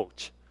boxing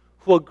coach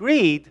who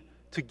agreed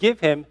to give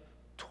him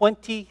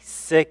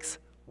 26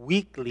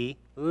 weekly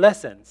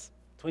lessons,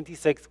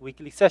 26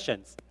 weekly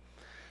sessions.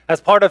 As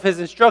part of his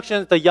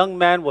instructions, the young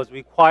man was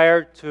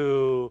required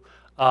to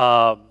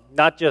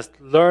not just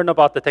learn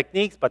about the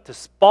techniques, but to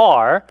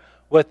spar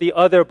with the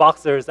other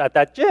boxers at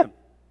that gym.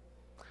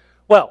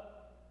 Well,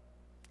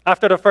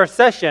 after the first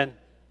session,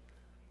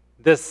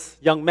 this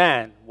young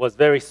man was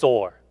very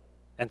sore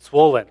and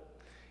swollen,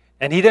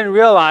 and he didn't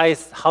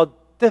realize how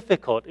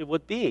difficult it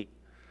would be.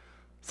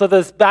 So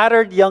this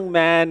battered young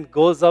man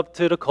goes up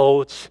to the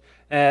coach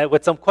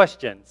with some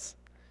questions.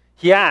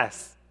 He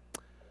asks,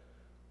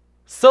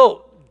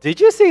 "So, did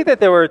you say that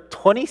there were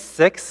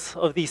 26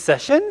 of these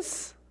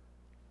sessions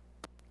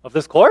of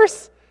this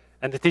course?"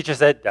 And the teacher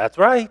said, "That's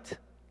right."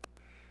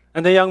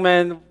 And the young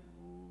man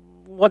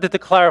wanted to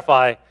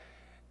clarify,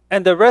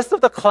 "And the rest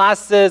of the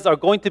classes are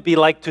going to be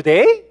like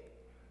today?"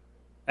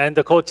 And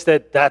the coach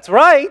said, "That's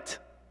right."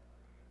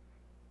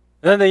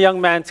 And then the young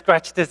man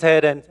scratched his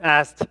head and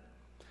asked,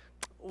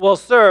 "Well,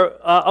 sir,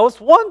 I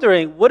was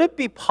wondering, would it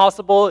be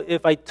possible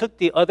if I took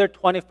the other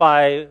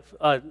 25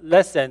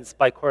 lessons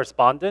by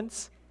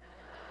correspondence?"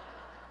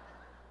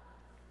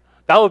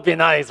 That would be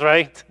nice,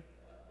 right?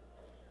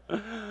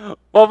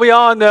 Well, we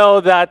all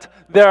know that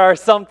there are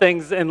some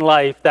things in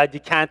life that you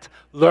can't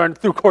learn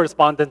through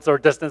correspondence or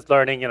distance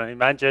learning.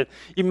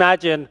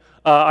 Imagine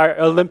our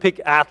Olympic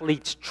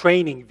athletes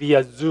training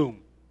via Zoom.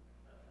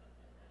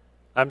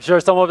 I'm sure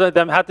some of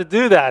them had to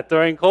do that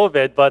during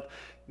COVID, but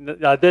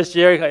this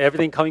year,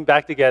 everything coming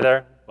back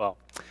together. Well,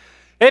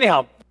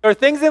 anyhow, there are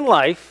things in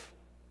life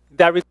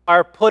that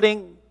require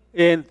putting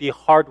in the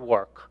hard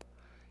work,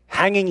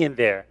 hanging in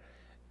there,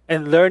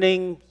 and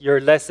learning your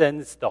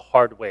lessons the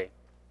hard way.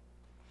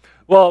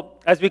 Well,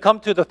 as we come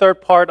to the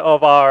third part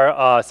of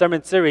our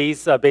sermon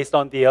series based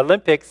on the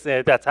Olympics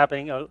that's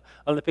happening,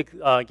 Olympic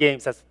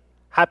Games that's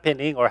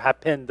happening or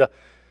happened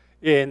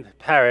in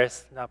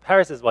Paris. Now,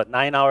 Paris is what,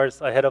 9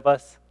 hours ahead of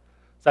us?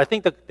 So I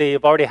think that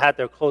they've already had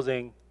their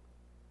closing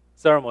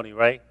ceremony,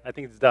 right? I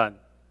think it's done.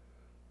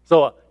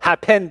 So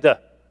happened,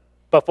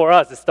 but for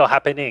us, it's still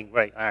happening,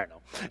 right? I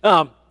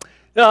don't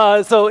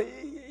know. So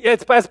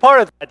it's as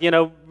part of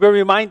that, we're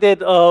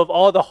reminded of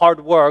all the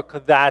hard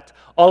work that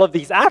all of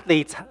these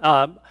athletes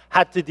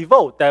had to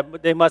devote,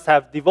 that they must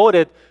have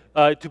devoted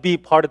to be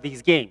part of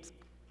these games.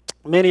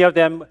 Many of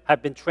them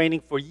have been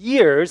training for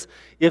years,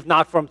 if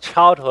not from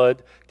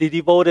childhood. They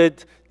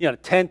devoted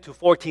 10 to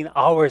 14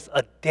 hours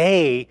a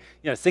day,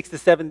 6 to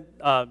 7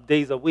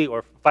 days a week,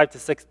 or 5 to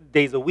 6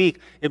 days a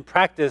week in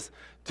practice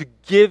to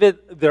give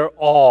it their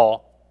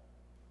all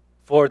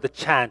for the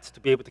chance to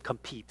be able to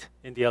compete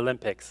in the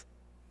Olympics.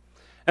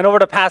 And over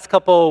the past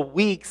couple of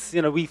weeks,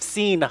 we've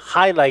seen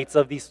highlights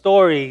of these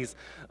stories,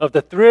 of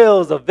the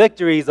thrills of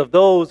victories of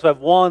those who have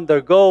won their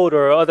gold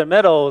or other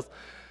medals.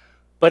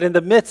 But in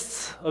the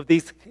midst of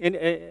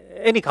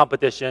any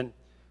competition,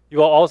 you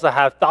will also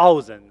have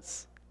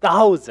thousands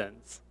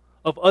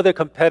of other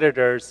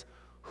competitors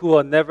who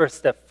will never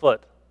step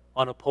foot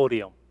on a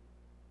podium.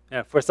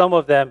 And for some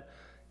of them,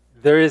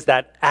 there is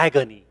that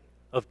agony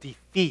of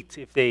defeat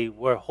if they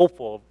were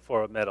hopeful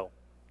for a medal.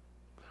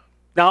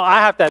 Now, I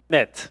have to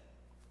admit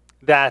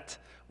that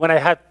when I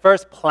had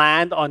first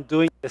planned on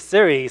doing the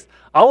series,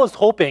 I was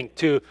hoping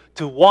to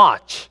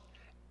watch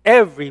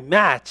every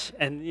match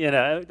and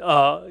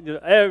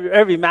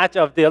every match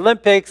of the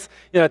Olympics,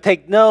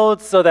 take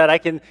notes so that I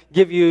can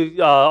give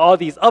you all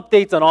these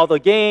updates on all the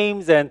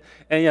games and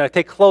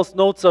take close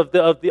notes of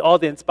all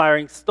the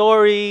inspiring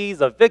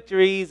stories of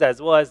victories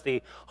as well as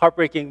the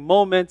heartbreaking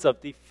moments of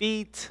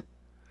defeat.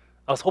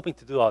 I was hoping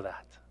to do all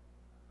that.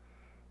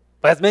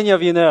 But as many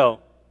of you know,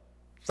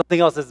 something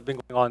else has been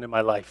going on in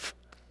my life.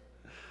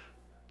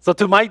 So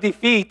to my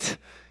defeat,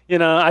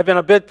 I've been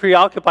a bit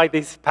preoccupied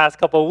these past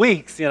couple of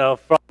weeks,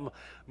 from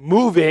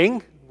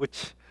moving,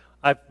 which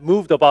I've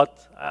moved about,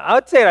 I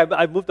would say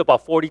I've moved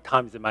about 40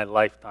 times in my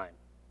lifetime.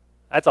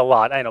 That's a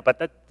lot, I know, but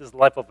that's the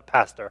life of a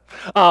pastor.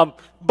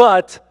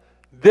 But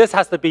this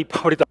has to be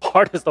probably the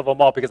hardest of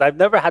them all because I've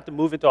never had to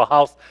move into a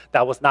house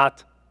that was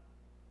not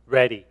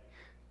ready.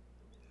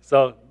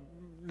 So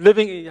how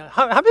many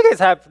of you guys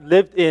have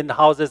lived in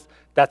houses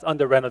that's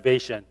under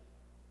renovation?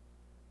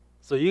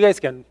 So you guys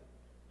can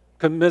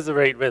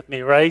commiserate with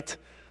me, right?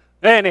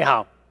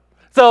 Anyhow,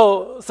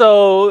 so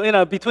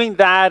between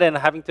that and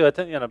having to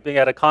attend, being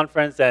at a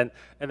conference and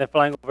then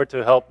flying over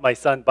to help my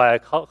son buy a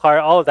car,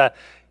 all of that,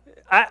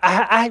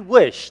 I had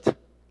wished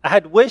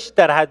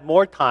that I had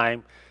more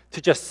time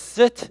to just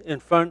sit in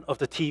front of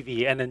the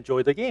TV and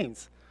enjoy the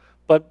games.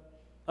 But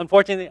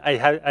unfortunately,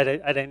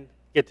 I didn't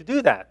get to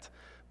do that.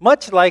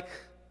 Much like,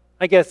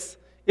 I guess,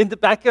 in the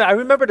back, I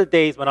remember the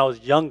days when I was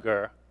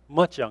younger,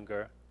 much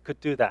younger, could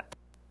do that.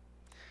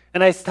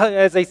 And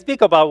as I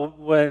speak about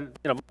when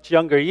much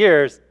younger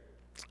years,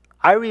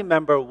 I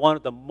remember one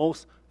of the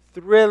most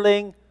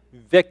thrilling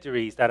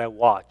victories that I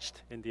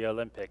watched in the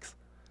Olympics.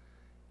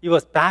 It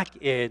was back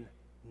in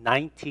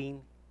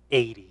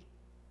 1980. You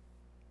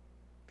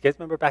guys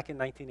remember back in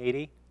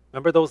 1980?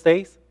 Remember those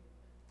days?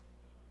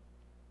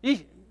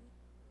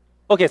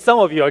 Okay, some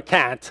of you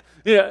can't.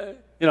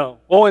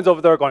 Owen's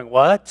over there going,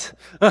 what?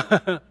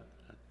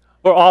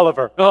 Or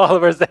Oliver.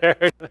 Oliver's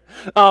there.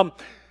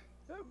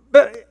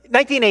 But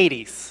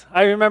 1980s,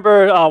 I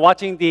remember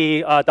watching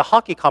the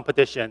hockey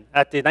competition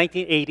at the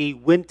 1980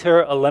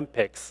 Winter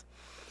Olympics.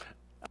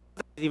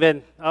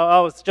 I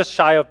was just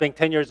shy of being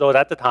 10 years old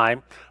at the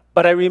time,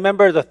 but I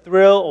remember the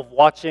thrill of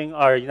watching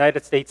our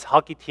United States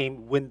hockey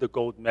team win the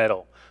gold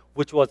medal,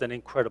 which was an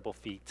incredible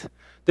feat.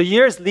 The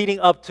years leading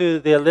up to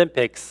the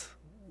Olympics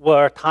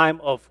were a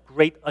time of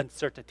great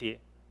uncertainty,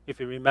 if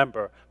you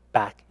remember,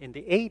 back in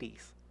the 80s. You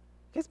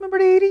guys remember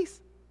the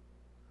 80s?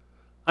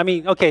 I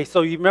mean, okay,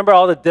 so you remember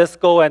all the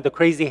disco and the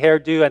crazy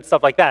hairdo and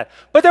stuff like that.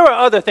 But there were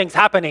other things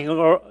happening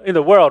in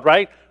the world,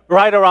 right?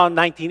 Right around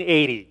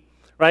 1980,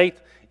 right?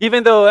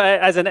 Even though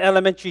as an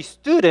elementary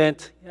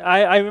student,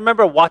 I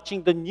remember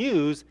watching the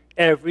news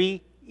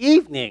every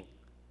evening.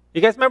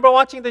 You guys remember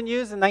watching the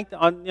news in late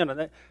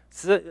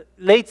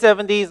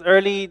 70s,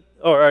 early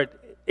or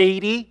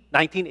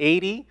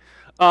 1980?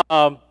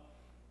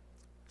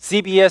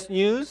 CBS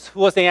News,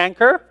 who was the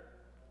anchor?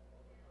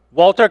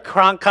 Walter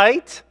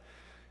Cronkite.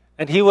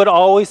 And he would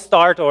always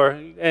start or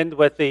end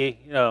with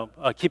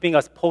keeping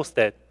us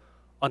posted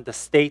on the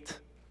state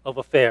of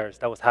affairs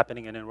that was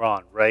happening in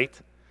Iran, right?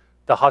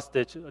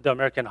 The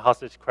American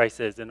hostage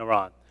crisis in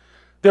Iran.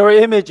 There were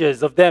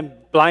images of them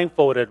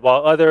blindfolded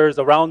while others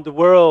around the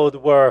world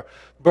were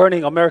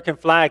burning American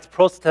flags,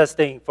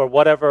 protesting for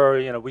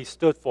whatever we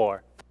stood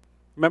for.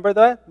 Remember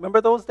that? Remember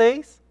those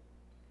days?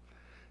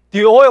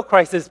 The oil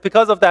crisis,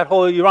 because of that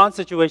whole Iran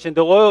situation,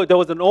 there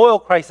was an oil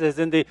crisis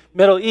in the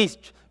Middle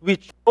East,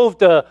 which drove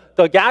the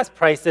gas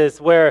prices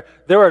where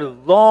there were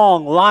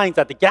long lines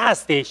at the gas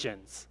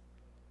stations.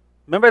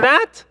 Remember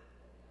that?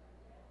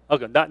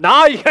 Okay,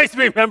 now you guys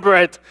remember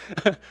it.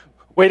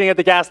 Waiting at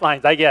the gas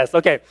lines, I guess.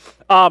 Okay.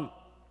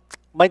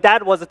 My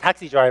dad was a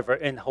taxi driver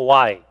in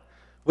Hawaii,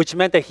 which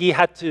meant that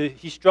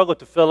he struggled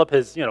to fill up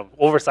his,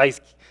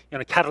 oversized,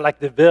 Cadillac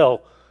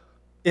DeVille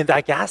in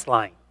that gas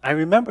line. I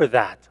remember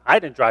that. I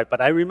didn't drive,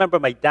 but I remember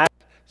my dad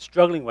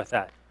struggling with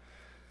that.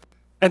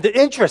 And the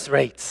interest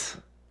rates,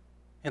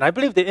 and I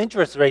believe the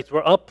interest rates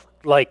were up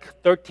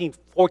like 13,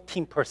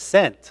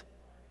 14%.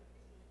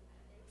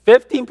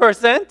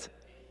 15%?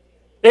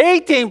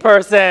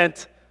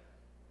 18%.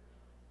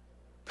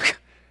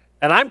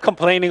 And I'm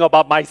complaining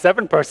about my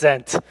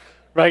 7%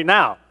 right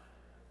now,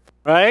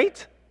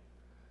 right?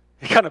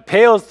 It kind of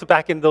pales to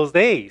back in those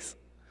days.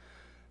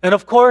 And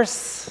of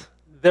course,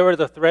 there were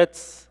the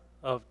threats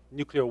of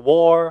nuclear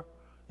war.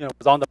 It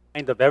was on the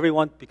mind of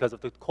everyone because of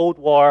the Cold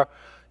War.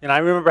 And I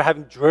remember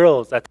having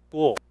drills at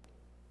school.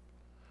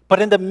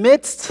 But in the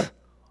midst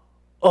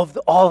of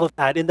all of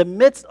that, in the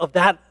midst of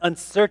that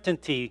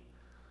uncertainty,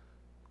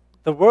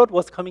 the world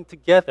was coming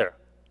together.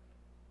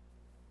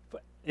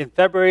 In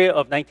February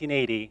of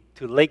 1980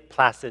 to Lake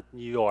Placid,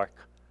 New York,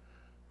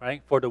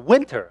 right, for the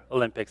Winter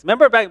Olympics.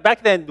 Remember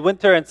back then,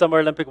 Winter and Summer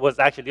Olympic was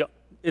actually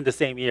in the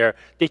same year.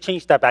 They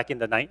changed that back in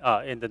the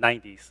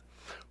 90s.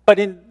 But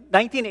in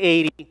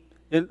 1980,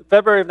 in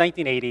February of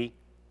 1980,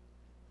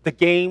 the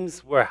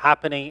games were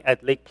happening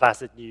at Lake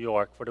Placid, New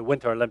York for the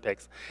Winter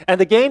Olympics.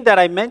 And the game that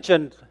I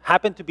mentioned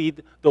happened to be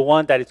the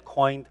one that is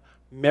coined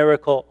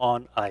Miracle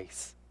on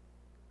Ice.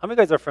 How many of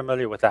you guys are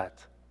familiar with that?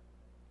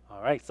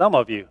 All right, some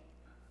of you.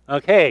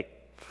 Okay.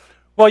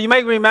 Well, you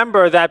might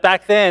remember that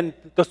back then,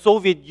 the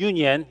Soviet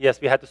Union, yes,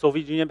 we had the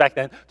Soviet Union back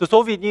then, the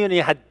Soviet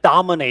Union had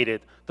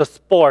dominated the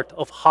sport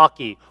of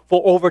hockey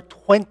for over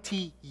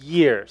 20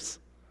 years,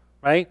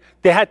 right?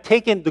 They had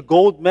taken the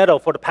gold medal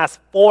for the past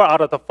 4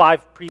 out of the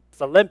 5 previous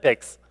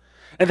Olympics.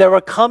 And they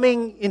were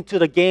coming into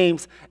the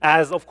games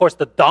as, of course,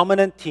 the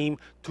dominant team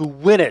to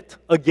win it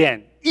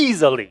again,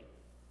 easily.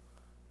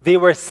 They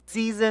were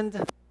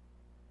seasoned.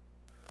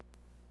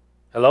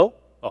 Hello?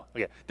 Oh,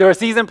 okay. There were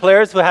seasoned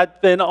players who had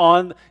been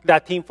on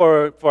that team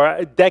for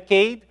a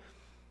decade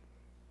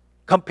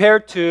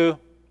compared to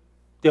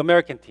the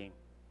American team.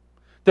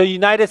 The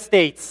United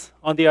States,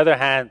 on the other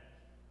hand,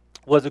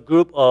 was a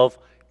group of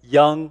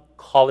young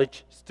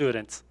college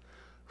students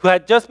who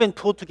had just been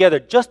pulled together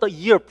just a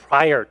year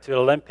prior to the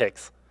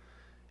Olympics.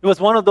 It was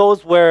one of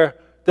those where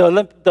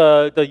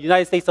the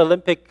United States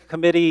Olympic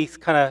Committee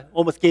kind of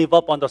almost gave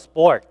up on the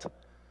sport.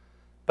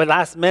 But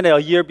last minute,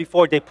 a year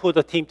before they put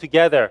the team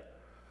together,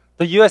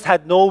 the U.S.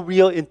 had no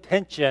real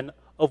intention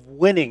of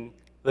winning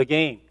the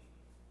game.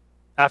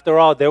 After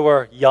all, they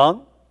were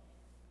young.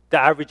 The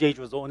average age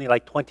was only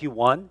like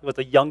 21. It was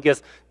the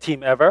youngest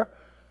team ever.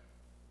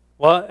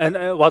 Well,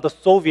 and while the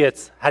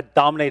Soviets had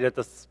dominated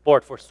the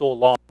sport for so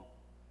long.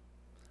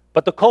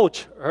 But the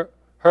coach,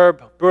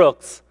 Herb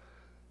Brooks,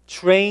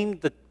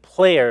 trained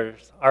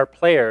our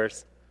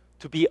players,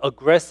 to be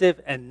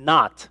aggressive and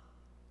not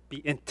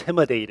be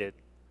intimidated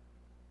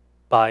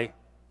by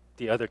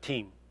the other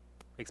team,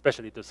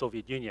 especially the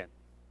Soviet Union.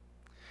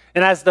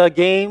 And as the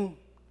game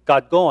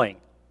got going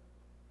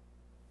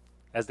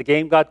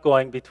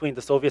between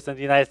the Soviets and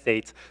the United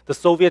States, the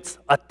Soviets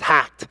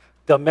attacked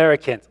the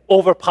Americans,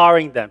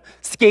 overpowering them,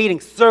 skating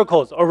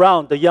circles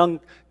around the young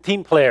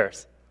team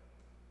players.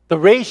 The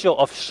ratio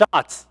of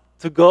shots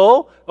to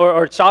goal,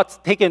 or shots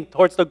taken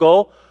towards the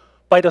goal,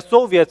 by the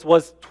Soviets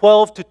was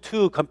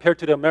 12-2 compared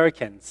to the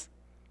Americans.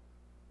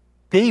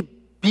 They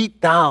beat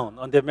down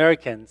on the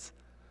Americans,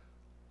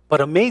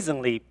 but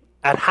amazingly,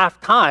 at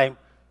halftime,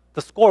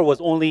 the score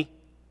was only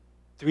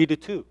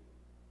 3-2.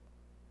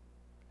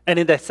 And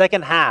in the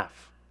second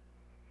half,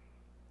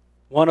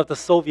 one of the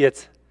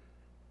Soviets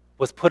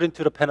was put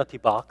into the penalty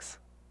box,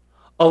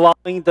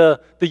 allowing the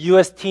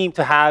U.S. team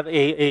to have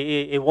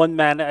a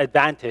one-man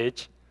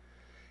advantage.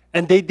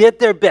 And they did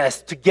their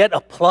best to get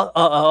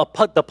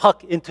the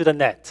puck into the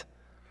net.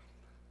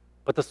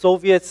 But the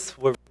Soviets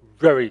were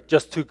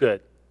just too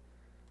good.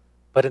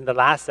 But in the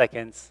last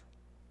seconds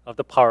of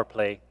the power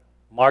play,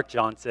 Mark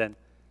Johnson,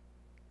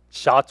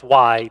 shots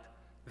wide,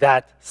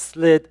 that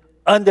slid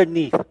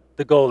underneath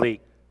the goalie,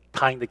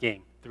 tying the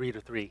game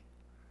 3-3.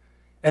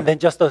 And then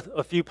just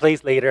a few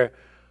plays later,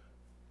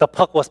 the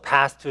puck was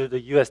passed to the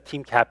U.S.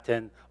 team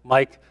captain,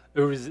 Mike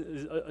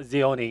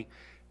Zioni,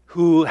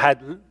 who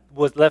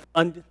was left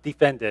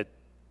undefended,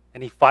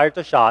 and he fired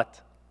the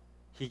shot.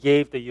 He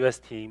gave the U.S.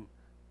 team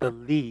the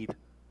lead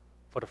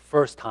for the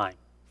first time,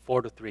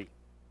 4-3.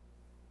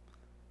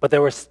 But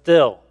there were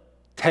still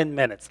 10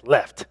 minutes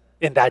left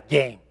in that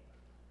game.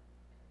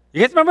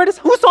 You guys remember this?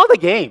 Who saw the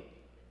game?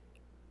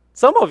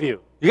 Some of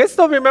you. You guys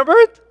still remember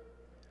it?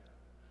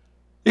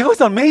 It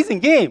was an amazing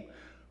game.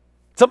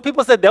 Some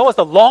people said that was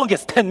the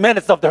longest 10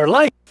 minutes of their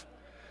life,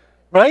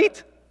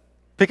 right?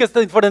 Because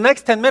for the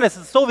next 10 minutes,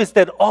 the Soviets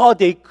did all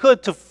they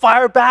could to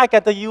fire back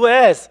at the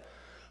U.S.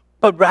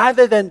 But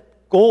rather than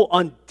go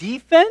on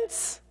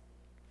defense,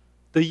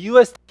 the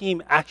U.S.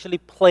 team actually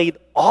played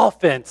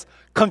offense,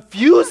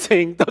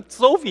 confusing the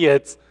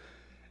Soviets.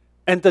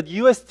 And the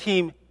U.S.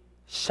 team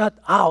shut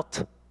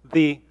out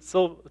the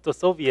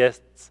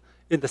Soviets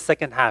in the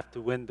second half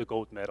to win the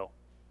gold medal.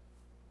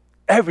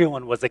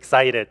 Everyone was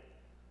excited.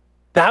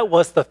 That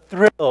was the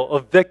thrill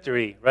of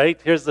victory, right?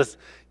 Here's this,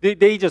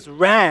 they just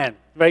ran,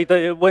 right?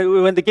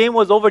 When the game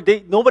was over,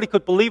 nobody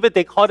could believe it.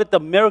 They called it the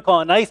miracle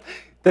on ice.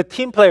 The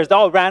team players, they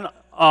all ran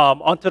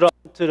onto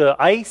the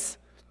ice.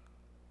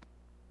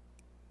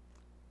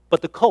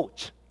 But the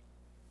coach,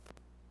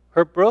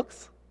 Herb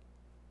Brooks,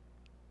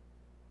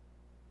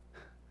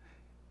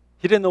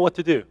 he didn't know what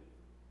to do.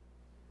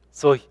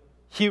 So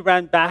he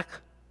ran back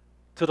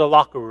to the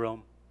locker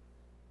room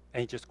and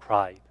he just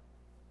cried.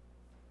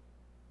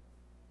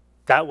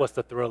 That was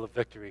the thrill of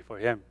victory for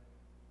him.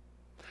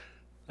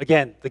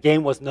 Again, the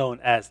game was known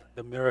as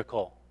the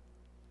miracle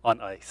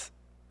on ice.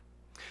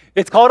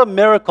 It's called a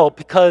miracle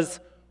because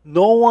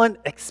no one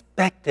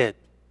expected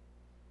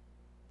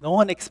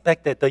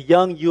the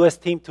young U.S.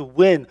 team to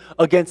win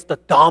against the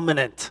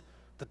dominant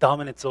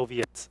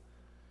Soviets.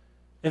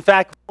 In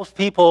fact, most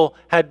people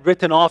had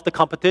written off the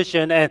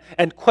competition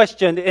and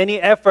questioned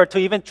any effort to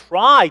even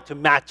try to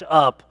match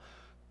up,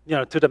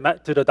 to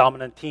the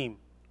dominant team.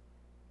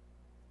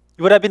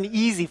 It would have been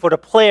easy for the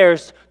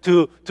players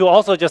to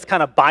also just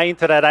kind of buy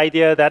into that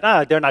idea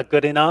that they're not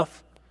good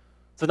enough,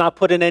 so not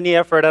put in any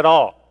effort at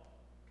all.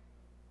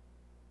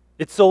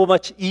 It's so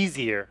much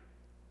easier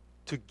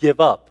to give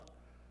up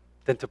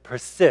than to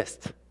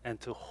persist and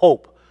to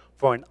hope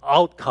for an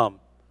outcome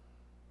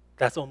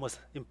that's almost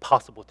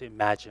impossible to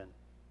imagine,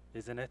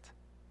 isn't it?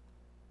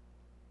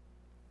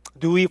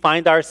 Do we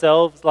find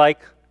ourselves like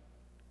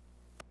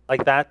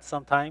that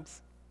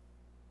sometimes?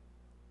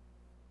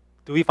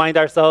 Do we find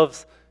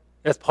ourselves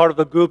as part of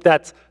a group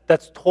that's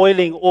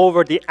toiling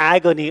over the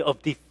agony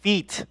of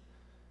defeat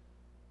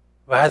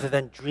rather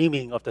than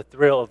dreaming of the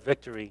thrill of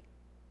victory?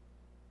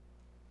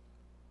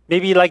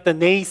 Maybe like the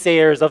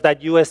naysayers of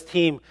that U.S.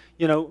 team,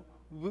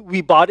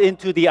 we bought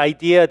into the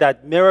idea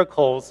that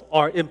miracles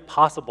are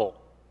impossible.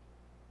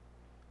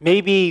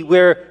 Maybe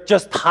we're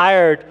just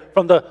tired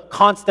from the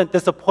constant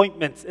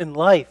disappointments in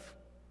life,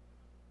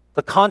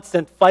 the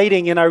constant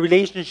fighting in our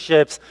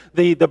relationships,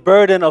 the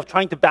burden of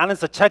trying to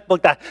balance a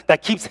checkbook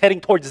that keeps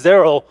heading towards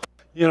zero,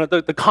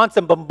 the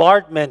constant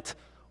bombardment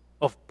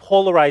of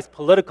polarized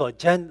political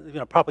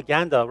agenda,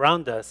 propaganda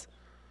around us.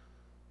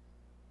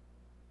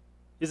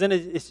 Isn't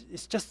it?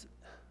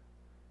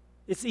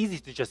 It's easy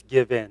to just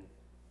give in,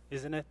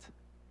 isn't it?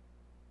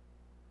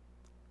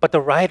 But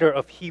the writer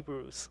of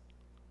Hebrews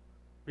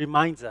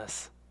reminds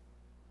us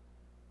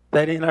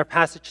that in our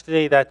passage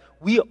today that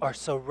we are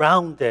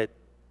surrounded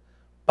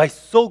by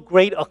so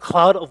great a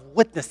cloud of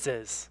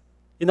witnesses.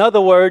 In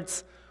other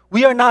words,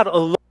 we are not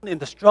alone in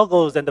the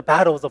struggles and the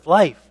battles of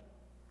life.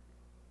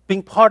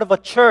 Being part of a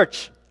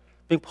church,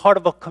 being part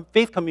of a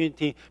faith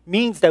community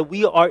means that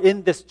we are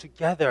in this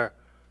together,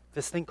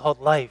 this thing called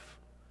life.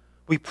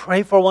 We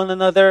pray for one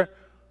another,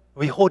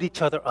 we hold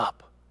each other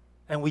up,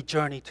 and we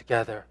journey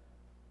together.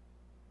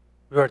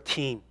 We're a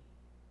team.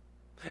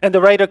 And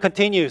the writer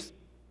continues,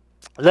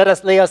 let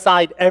us lay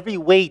aside every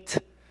weight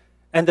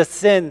and the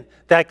sin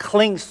that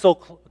clings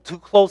too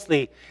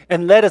closely,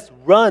 and let us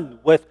run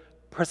with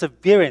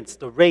perseverance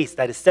the race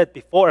that is set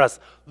before us,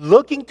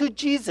 looking to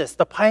Jesus,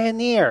 the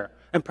pioneer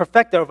and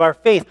perfecter of our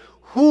faith,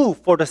 who,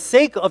 for the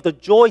sake of the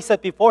joy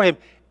set before him,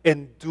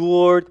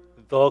 endured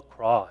the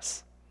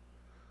cross.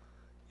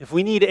 If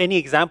we need any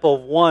example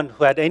of one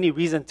who had any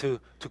reason to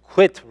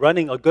quit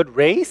running a good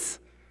race,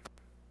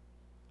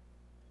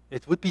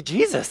 it would be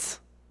Jesus,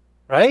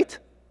 right?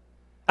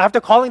 After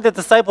calling the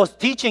disciples,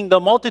 teaching the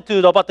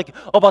multitude about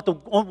the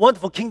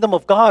wonderful kingdom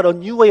of God, a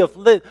new way of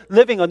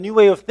living, a new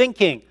way of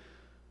thinking,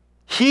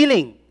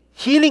 healing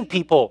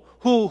people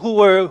who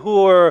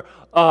were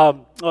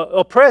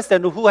oppressed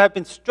and who have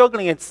been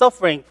struggling and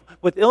suffering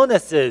with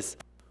illnesses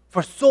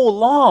for so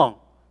long,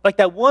 like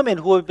that woman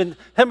who had been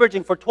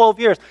hemorrhaging for 12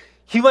 years.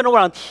 He went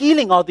around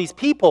healing all these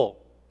people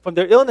from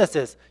their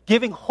illnesses,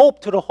 giving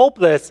hope to the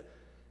hopeless,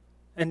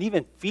 and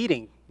even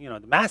feeding, the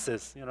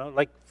masses,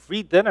 like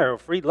free dinner or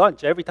free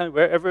lunch every time,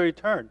 wherever he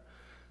turned.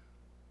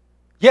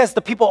 Yes,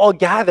 the people all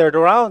gathered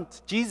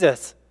around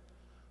Jesus.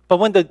 But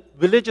when the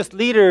religious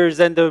leaders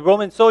and the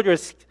Roman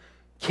soldiers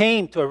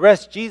came to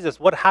arrest Jesus,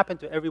 what happened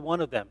to every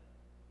one of them?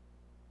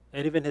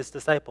 And even his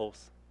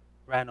disciples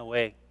ran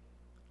away.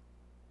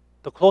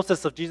 The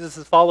closest of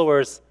Jesus'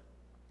 followers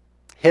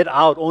hid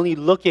out, only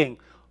looking,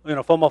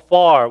 from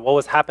afar what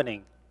was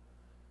happening.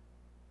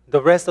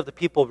 The rest of the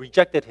people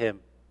rejected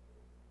him.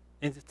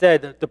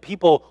 Instead, the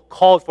people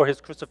called for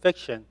his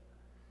crucifixion.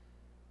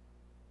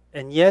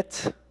 And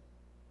yet,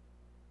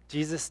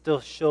 Jesus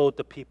still showed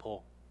the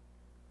people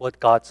what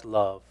God's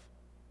love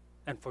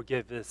and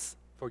forgiveness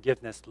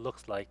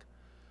looks like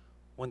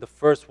when the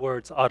first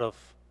words out of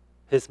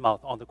his mouth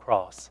on the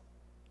cross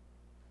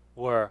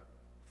were,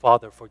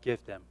 Father,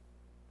 forgive them,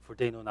 for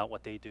they know not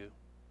what they do.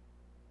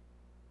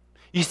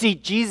 You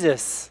see,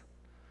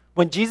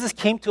 when Jesus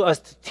came to us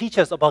to teach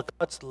us about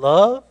God's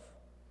love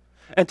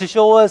and to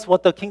show us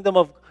what the kingdom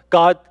of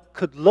God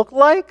could look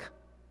like,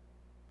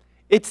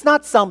 it's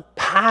not some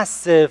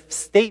passive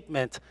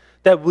statement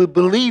that we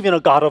believe in a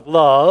God of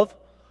love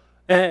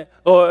and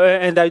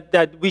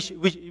that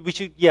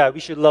we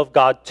should love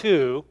God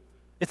too.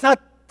 It's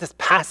not this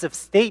passive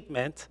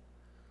statement,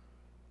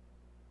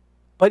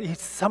 but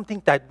it's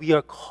something that we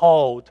are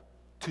called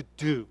to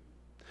do.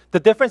 The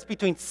difference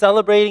between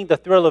celebrating the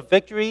thrill of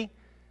victory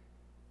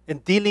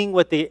and dealing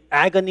with the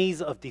agonies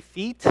of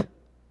defeat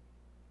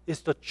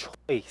is the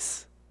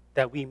choice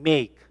that we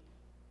make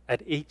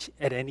at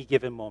any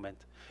given moment.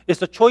 It's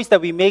the choice that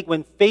we make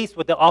when faced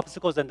with the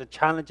obstacles and the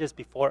challenges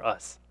before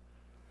us.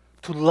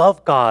 To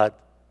love God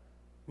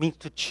means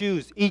to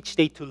choose each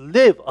day to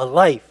live a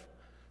life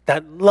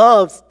that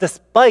loves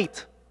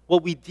despite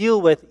what we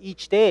deal with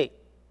each day.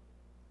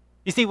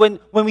 You see, when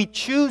we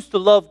choose to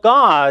love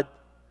God,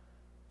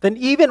 then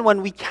even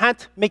when we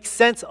can't make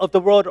sense of the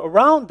world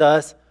around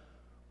us,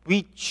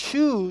 we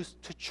choose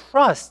to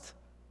trust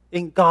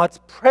in God's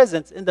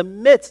presence in the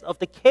midst of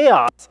the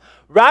chaos,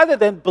 rather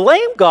than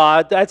blame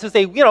God as to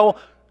say,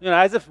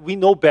 as if we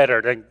know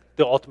better than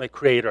the ultimate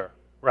creator,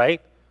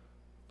 right?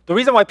 The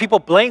reason why people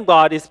blame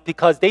God is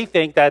because they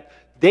think that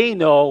they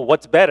know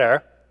what's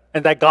better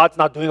and that God's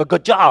not doing a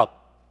good job,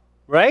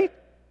 right?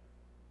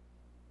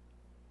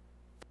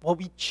 Well,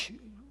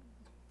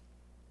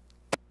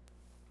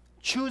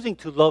 choosing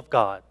to love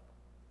God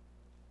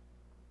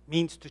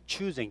means to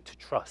choosing to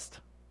trust.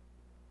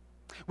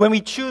 When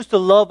we choose to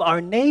love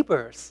our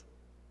neighbors,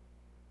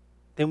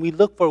 then we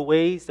look for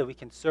ways that we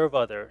can serve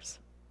others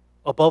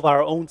above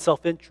our own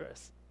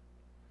self-interest.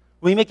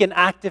 We make an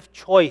active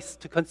choice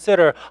to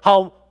consider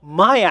how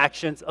my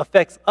actions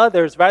affects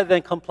others rather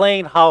than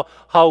complain how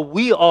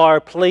we are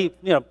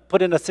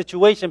put in a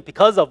situation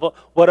because of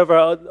whatever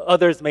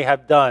others may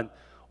have done,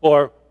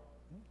 or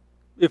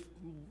if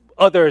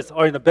others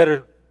are in a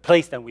better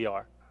place than we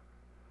are.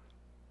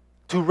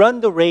 To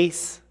run the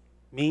race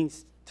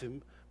means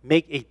to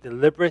make a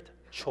deliberate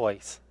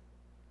choice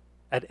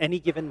at any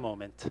given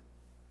moment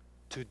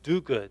to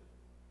do good,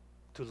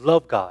 to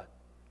love God,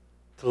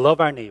 to love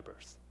our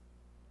neighbors.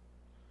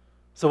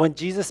 So when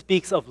Jesus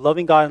speaks of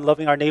loving God and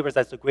loving our neighbors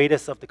as the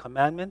greatest of the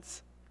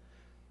commandments,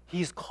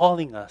 he's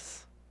calling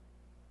us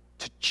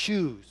to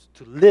choose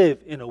to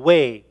live in a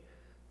way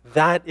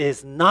that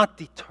is not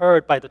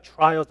deterred by the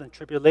trials and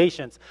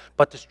tribulations,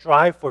 but to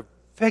strive for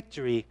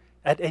victory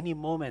at any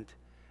moment.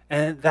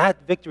 And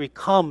that victory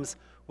comes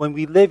when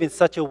we live in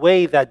such a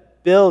way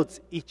that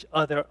builds each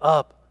other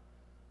up,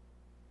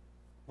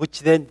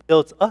 which then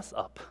builds us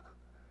up.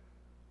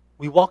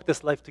 We walk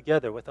this life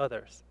together with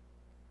others.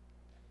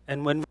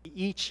 And when we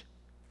each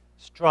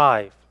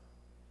strive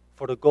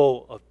for the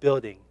goal of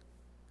building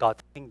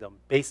God's kingdom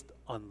based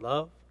on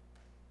love,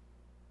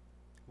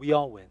 we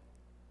all win.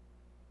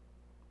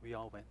 We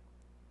all win.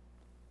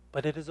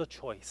 But it is a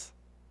choice.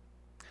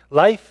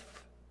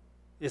 Life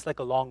is like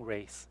a long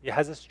race. It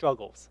has its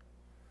struggles.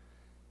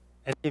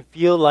 And it can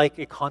feel like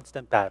a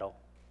constant battle.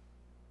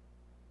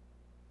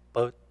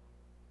 But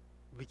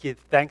we give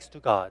thanks to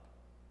God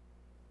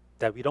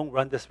that we don't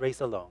run this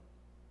race alone.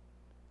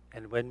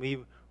 And when we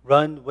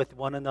run with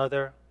one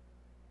another,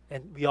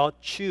 and we all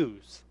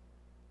choose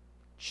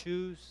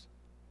to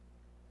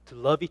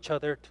love each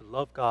other, to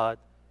love God,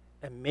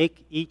 and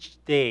make each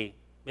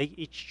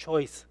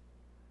choice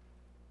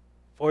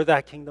for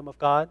that kingdom of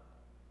God,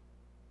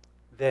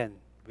 then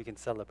we can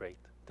celebrate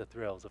the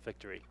thrills of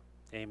victory.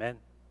 Amen.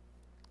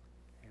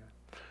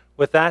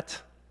 With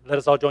that, let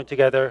us all join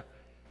together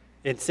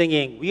in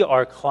singing, "We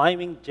Are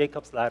Climbing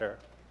Jacob's Ladder."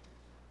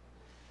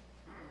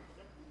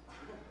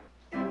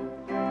 We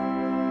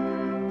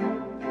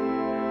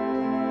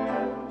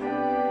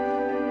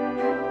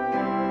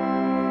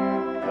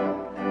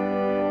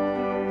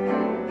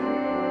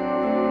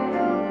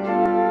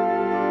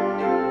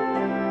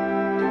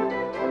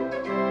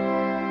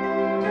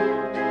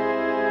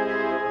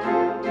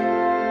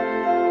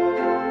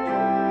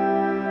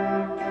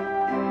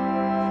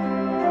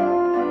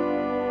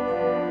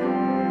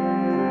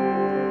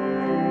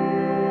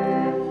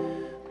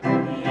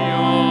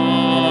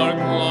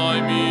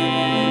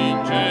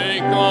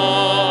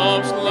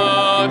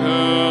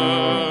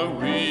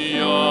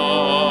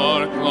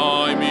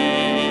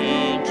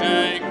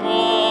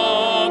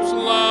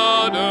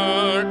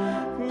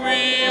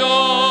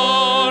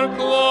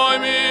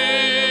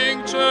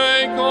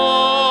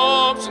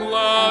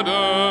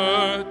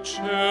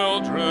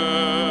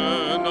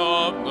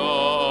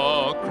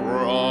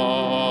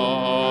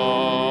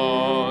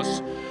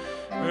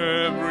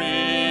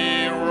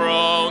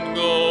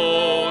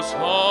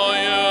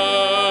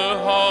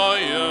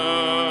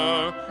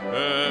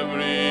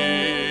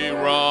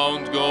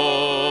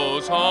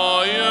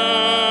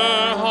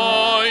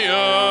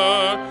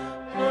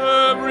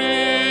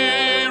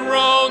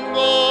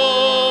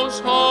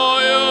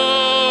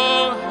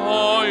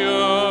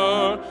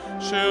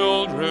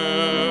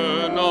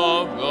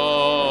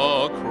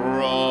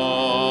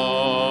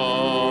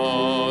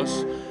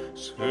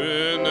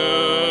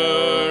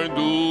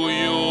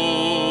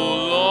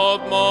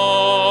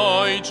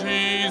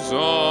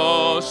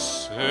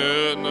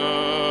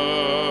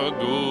Sinner,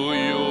 do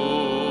you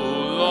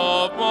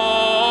love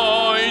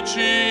my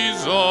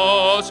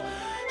Jesus?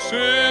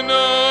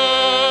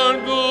 Sinner,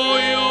 do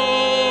you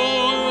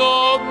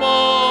love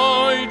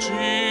my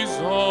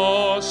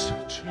Jesus?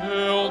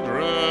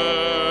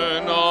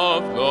 Children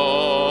of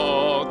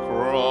the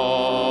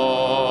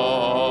cross,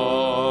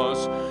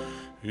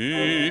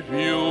 if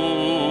you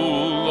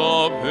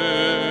love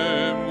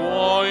him,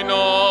 why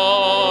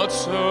not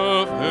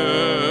serve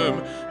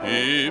him?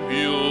 If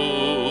you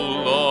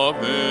love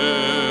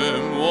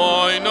him,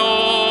 why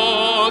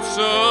not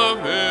serve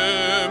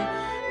him?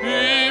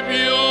 If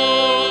you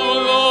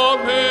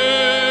love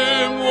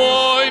him,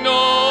 why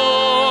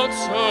not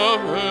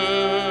serve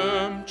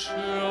him?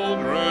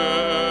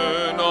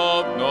 Children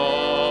of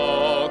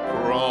the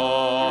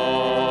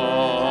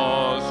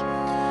cross,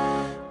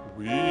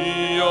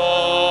 we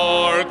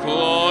are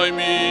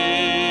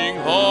climbing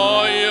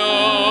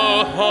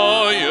higher,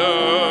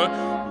 higher.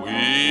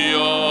 We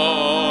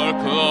are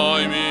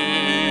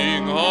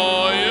climbing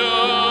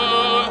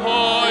higher,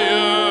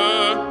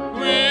 higher.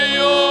 We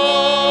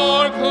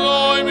are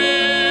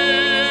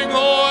climbing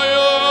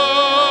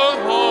higher,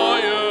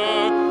 higher.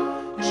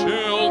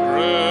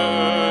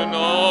 Children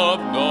of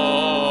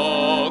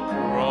the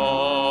cross.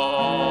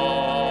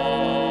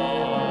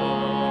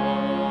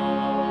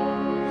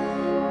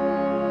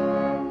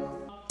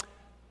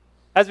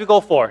 As we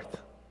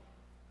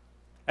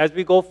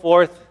go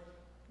forth,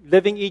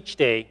 living each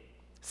day,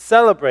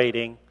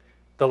 celebrating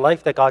the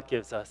life that God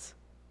gives us,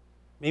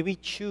 may we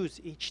choose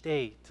each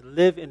day to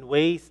live in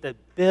ways that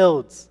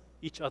builds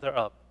each other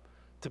up,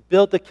 to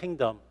build the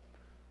kingdom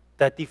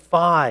that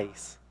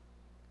defies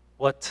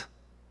what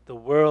the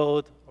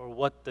world or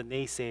what the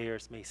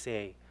naysayers may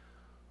say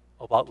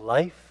about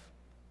life,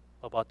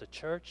 about the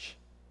church,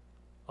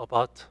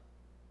 about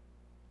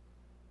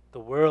the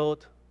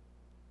world,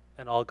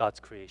 and all God's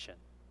creation.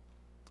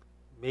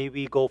 May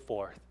we go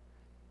forth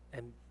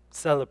and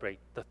celebrate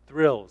the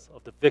thrills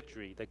of the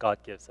victory that God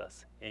gives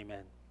us.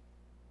 Amen.